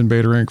 offense in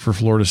beta rank for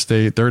Florida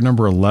State. They're at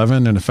number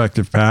 11 in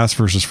effective pass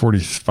versus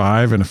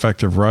 45 in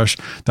effective rush.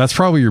 That's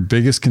probably your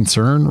biggest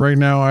concern right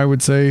now, I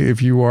would say,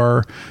 if you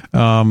are,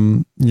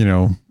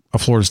 a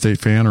Florida State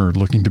fan or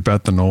looking to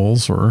bet the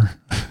Noles, or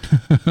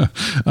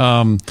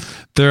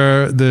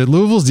the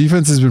Louisville's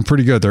defense has been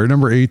pretty good. They're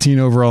number 18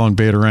 overall in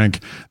beta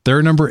rank.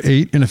 They're number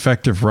 8 in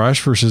effective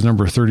rush versus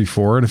number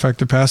 34 in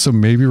effective pass. So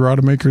maybe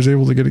Rodemaker is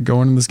able to get it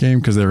going in this game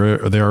because they are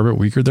a bit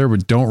weaker there,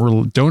 but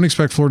don't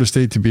expect Florida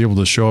State to be able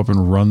to show up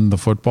and run the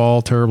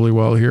football terribly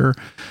well here,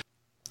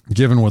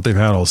 given what they've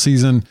had all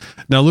season.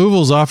 Now,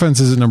 Louisville's offense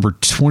is at number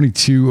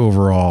 22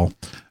 overall.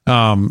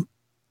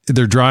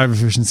 Their drive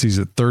efficiency is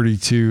at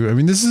 32. I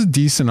mean, this is a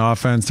decent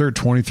offense. They're at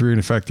 23 in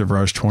effective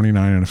rush,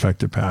 29 in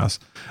effective pass.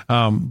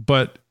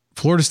 But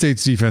Florida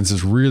State's defense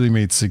has really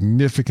made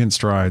significant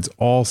strides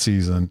all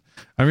season.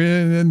 I mean,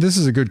 and this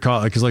is a good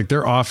call because like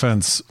their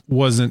offense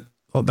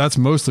that's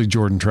mostly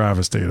Jordan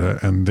Travis data,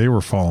 and they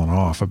were falling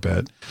off a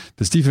bit.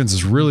 This defense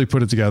has really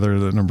put it together.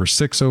 They're number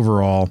 6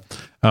 overall.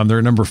 They're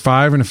at number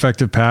 5 in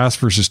effective pass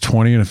versus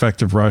 20 in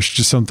effective rush.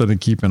 Just something to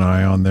keep an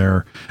eye on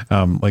there.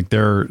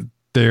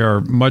 They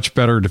are much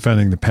better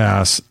defending the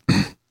pass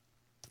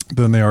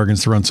than they are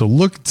against the run. So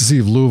look to see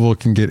if Louisville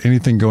can get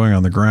anything going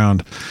on the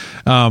ground.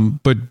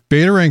 But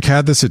beta rank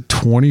had this at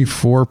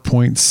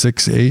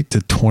 24.68 to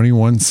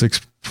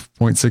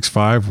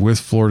 21.65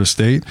 with Florida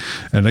State.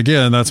 And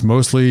again, that's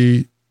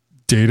mostly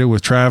data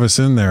with Travis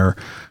in there.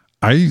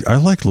 I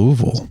like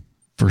Louisville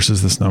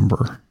versus this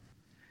number.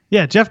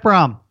 Yeah. Jeff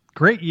Brom,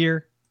 great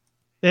year.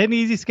 They had an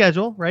easy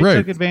schedule, right?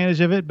 Took advantage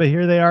of it, but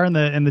here they are in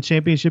the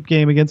championship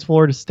game against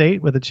Florida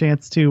State with a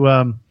chance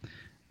to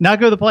not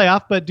go to the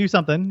playoff, but do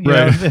something. You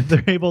know, if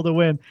they're able to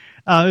win.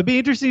 It'd be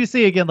interesting to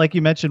see again, like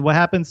you mentioned, what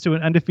happens to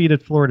an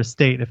undefeated Florida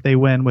State if they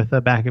win with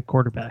a backup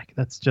quarterback.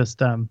 That's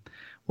just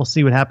we'll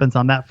see what happens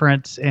on that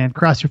front. And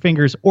cross your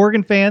fingers,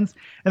 Oregon fans.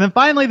 And then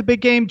finally, the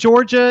big game: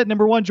 Georgia,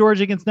 number 1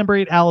 Georgia against number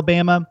 8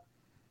 Alabama.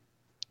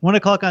 1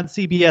 o'clock on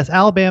CBS.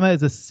 Alabama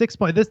is a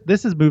 6-point.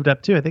 This has moved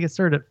up too. I think it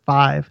started at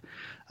 5.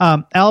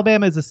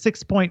 Alabama is a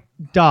 6-point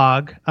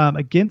dog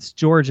against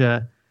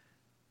Georgia.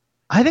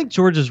 I think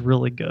Georgia's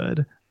really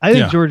good. I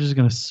think Georgia's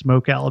going to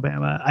smoke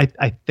Alabama.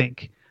 I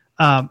think.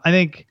 I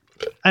don't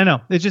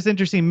know. It's just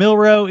interesting.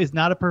 Milroe is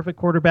not a perfect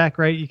quarterback,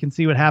 right? You can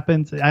see what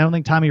happens. I don't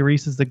think Tommy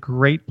Rees is a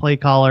great play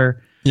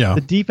caller. Yeah.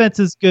 The defense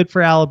is good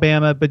for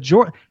Alabama, but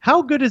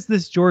how good is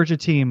this Georgia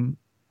team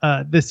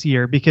this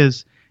year?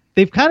 Because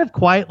they've kind of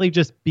quietly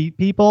just beat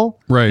people,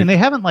 right? And they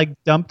haven't like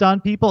dumped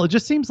on people. It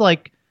just seems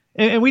like.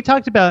 And we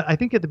talked about, I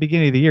think at the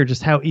beginning of the year,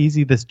 just how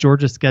easy this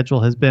Georgia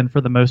schedule has been for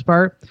the most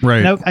part.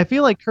 Right. Now, I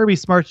feel like Kirby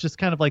Smart's just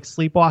kind of like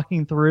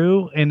sleepwalking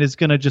through and is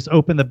going to just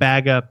open the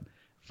bag up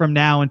from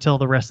now until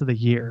the rest of the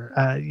year.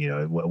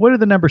 What do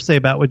the numbers say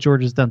about what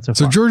Georgia's done so far?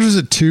 So Georgia's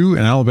at 2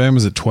 and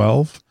Alabama's at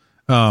 12.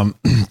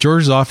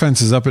 Georgia's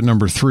offense is up at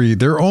number 3.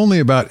 They're only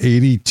about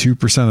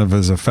 82% of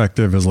as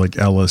effective as like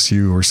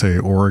LSU or say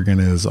Oregon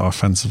is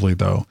offensively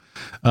though.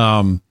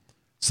 So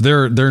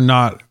they're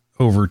not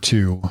over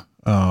 2.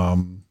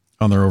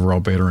 On their overall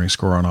beta rank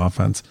score on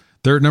offense.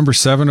 They're at number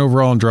 7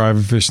 overall in drive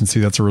efficiency.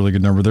 That's a really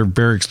good number. They're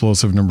very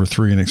explosive, number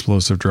 3 in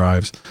explosive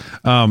drives.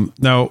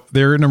 Now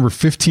they're at number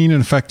 15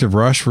 in effective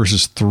rush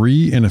versus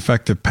 3 in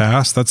effective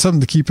pass. That's something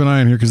to keep an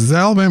eye on here because the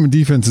Alabama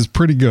defense is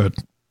pretty good.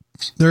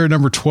 They're at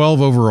number 12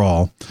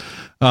 overall.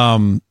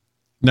 Now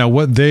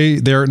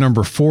they're at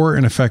number 4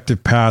 in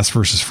effective pass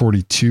versus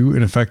 42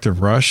 in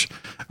effective rush.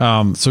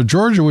 So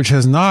Georgia, which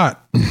has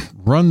not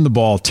run the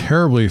ball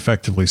terribly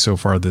effectively so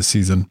far this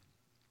season,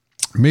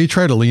 may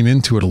try to lean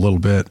into it a little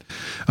bit.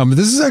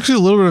 This is actually a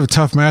little bit of a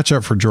tough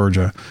matchup for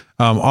Georgia.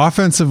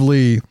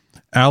 Offensively,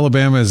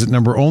 Alabama is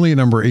only at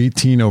number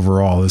 18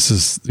 overall. This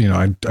is,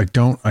 I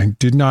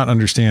did not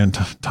understand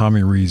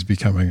Tommy Rees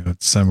becoming a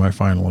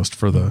semifinalist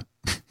for the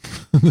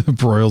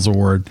Broyles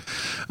Award.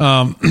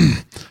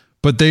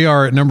 But they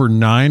are at number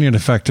 9 in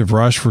effective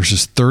rush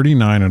versus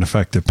 39 in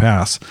effective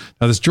pass.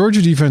 Now this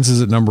Georgia defense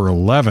is at number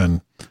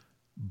 11,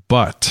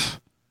 but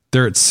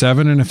they're at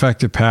 7 in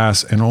effective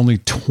pass and only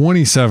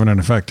 27 in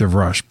effective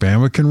rush.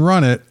 Bama can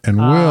run it and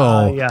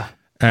will. Yeah.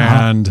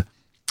 And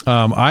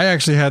I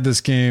actually had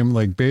this game,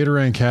 like beta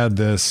rank had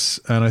this,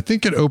 and I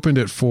think it opened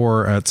at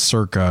 4 at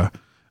Circa.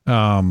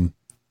 I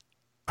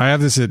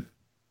have this at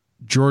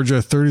Georgia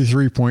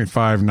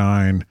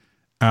 33.59,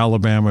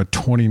 Alabama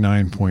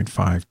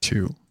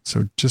 29.52.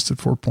 So just at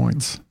 4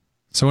 points.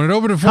 So when it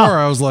opened at 4,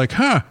 I was like,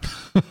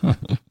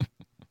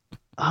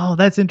 Oh,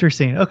 that's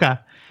interesting. Okay.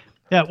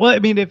 Yeah. Well, I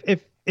mean,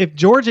 if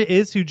Georgia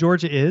is who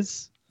Georgia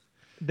is,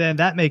 then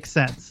that makes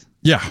sense.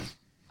 Yeah.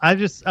 I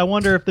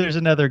wonder if there's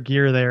another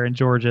gear there in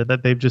Georgia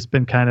that they've just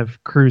been kind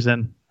of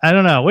cruising. I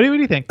don't know. What do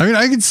you think? I mean,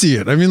 I can see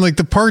it. I mean, like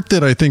the part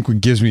that I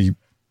think gives me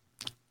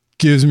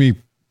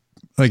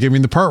like, I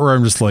mean, the part where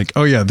I'm just like,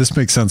 oh yeah, this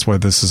makes sense why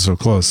this is so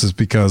close is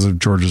because of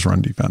Georgia's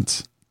run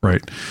defense.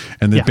 right?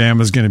 And that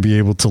Bama's going to be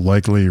able to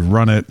likely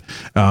run it.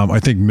 I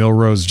think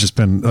Milrose just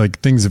been like,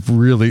 things have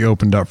really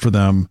opened up for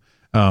them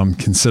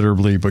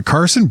considerably, but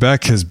Carson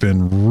Beck has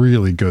been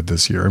really good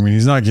this year. I mean,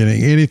 he's not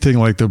getting anything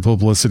like the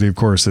publicity, of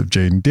course, of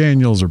Jaden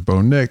Daniels or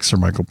Bo Nix or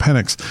Michael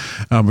Penix,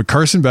 but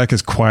Carson Beck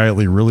has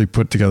quietly really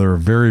put together a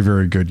very,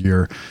 very good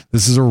year.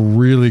 This is a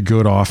really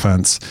good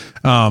offense.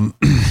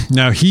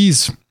 Now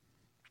he's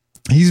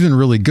been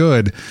really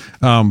good,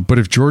 but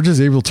if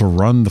Georgia's able to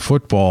run the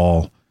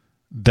football,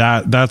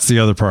 that's the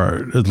other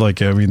part.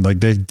 Like, I mean, like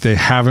they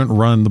haven't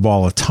run the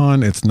ball a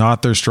ton. It's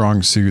not their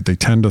strong suit. They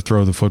tend to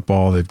throw the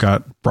football. They've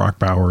got Brock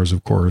Bowers,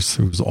 of course,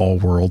 who's all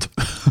world.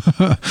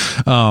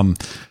 And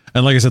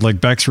like I said,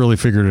 like Beck's really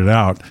figured it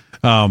out.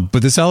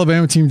 But this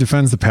Alabama team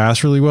defends the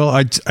pass really well.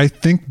 I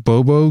think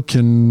Bobo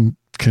can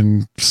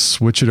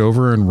switch it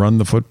over and run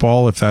the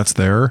football if that's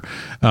there.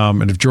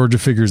 And if Georgia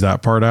figures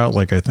that part out,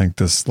 like, I think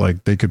this,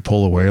 like, they could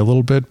pull away a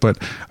little bit,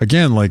 but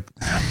again, like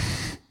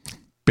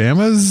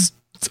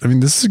I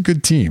mean, this is a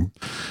good team.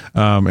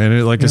 And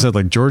it, like I said,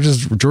 like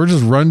Georgia's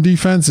run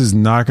defense is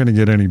not going to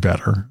get any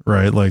better,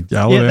 right? Like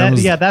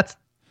Alabama's.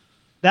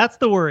 That's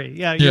the worry.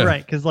 Yeah, you're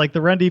right. Cause like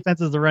the run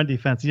defense is the run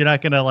defense. You're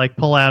not going to like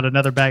pull out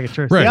another bag of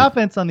tricks. Right. The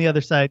offense on the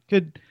other side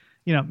could,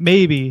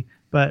 maybe,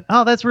 but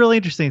that's really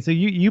interesting. So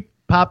you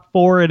popped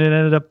 4 and it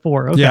ended up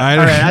 4. Okay. Yeah.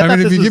 I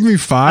mean, if you give me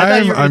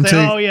 5, I'm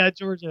taking,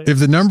 Georgia. If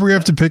the number we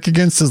have to pick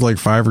against is like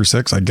 5 or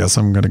 6, I guess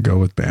I'm going to go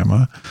with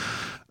Bama.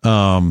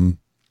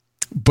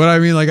 But I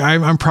mean, like,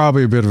 I'm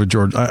probably a bit of a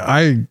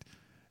Georgia.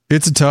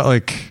 It's a tough,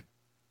 like,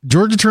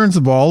 Georgia turns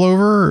the ball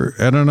over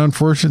at an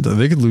unfortunate,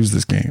 they could lose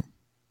this game,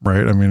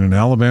 right? I mean, and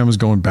Alabama's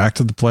going back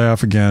to the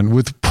playoff again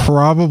with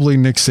probably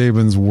Nick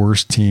Saban's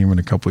worst team in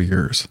a couple of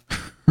years,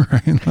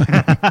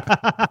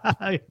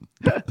 right?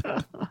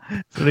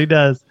 So he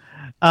does.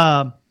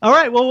 All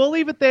right. Well, we'll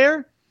leave it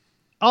there.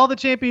 All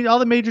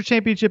the major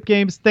championship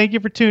games. Thank you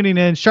for tuning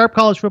in.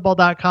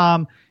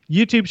 SharpCollegeFootball.com.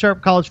 YouTube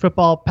Sharp College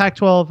Football,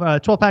 Pac-12,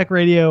 12-Pack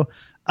Radio,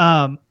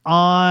 on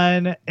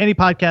any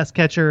podcast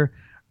catcher.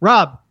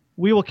 Rob,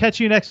 we will catch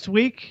you next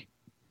week.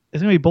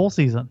 It's going to be bowl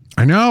season.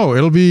 I know.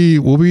 We'll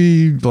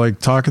be like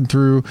talking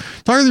through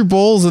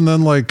bowls, and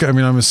then, like, I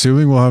mean, I'm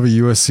assuming we'll have a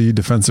USC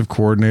defensive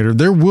coordinator.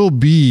 There will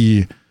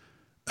be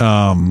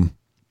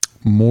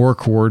more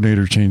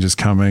coordinator changes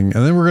coming,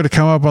 and then we're going to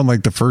come up on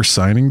like the first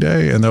signing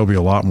day, and there'll be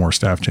a lot more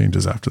staff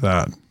changes after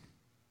that.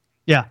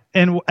 Yeah.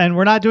 And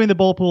we're not doing the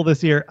bowl pool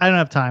this year. I don't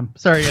have time.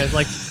 Sorry, guys.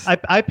 Like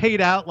I paid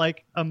out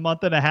like a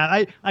month and a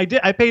half.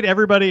 I paid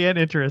everybody in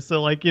interest.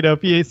 So, like,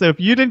 if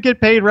you didn't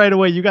get paid right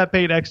away, you got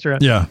paid extra.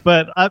 Yeah.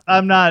 But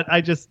I'm not,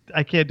 I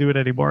can't do it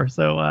anymore.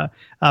 So,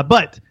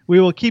 but we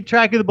will keep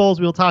track of the bowls.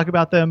 We'll talk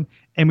about them,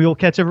 and we will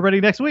catch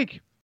everybody next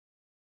week.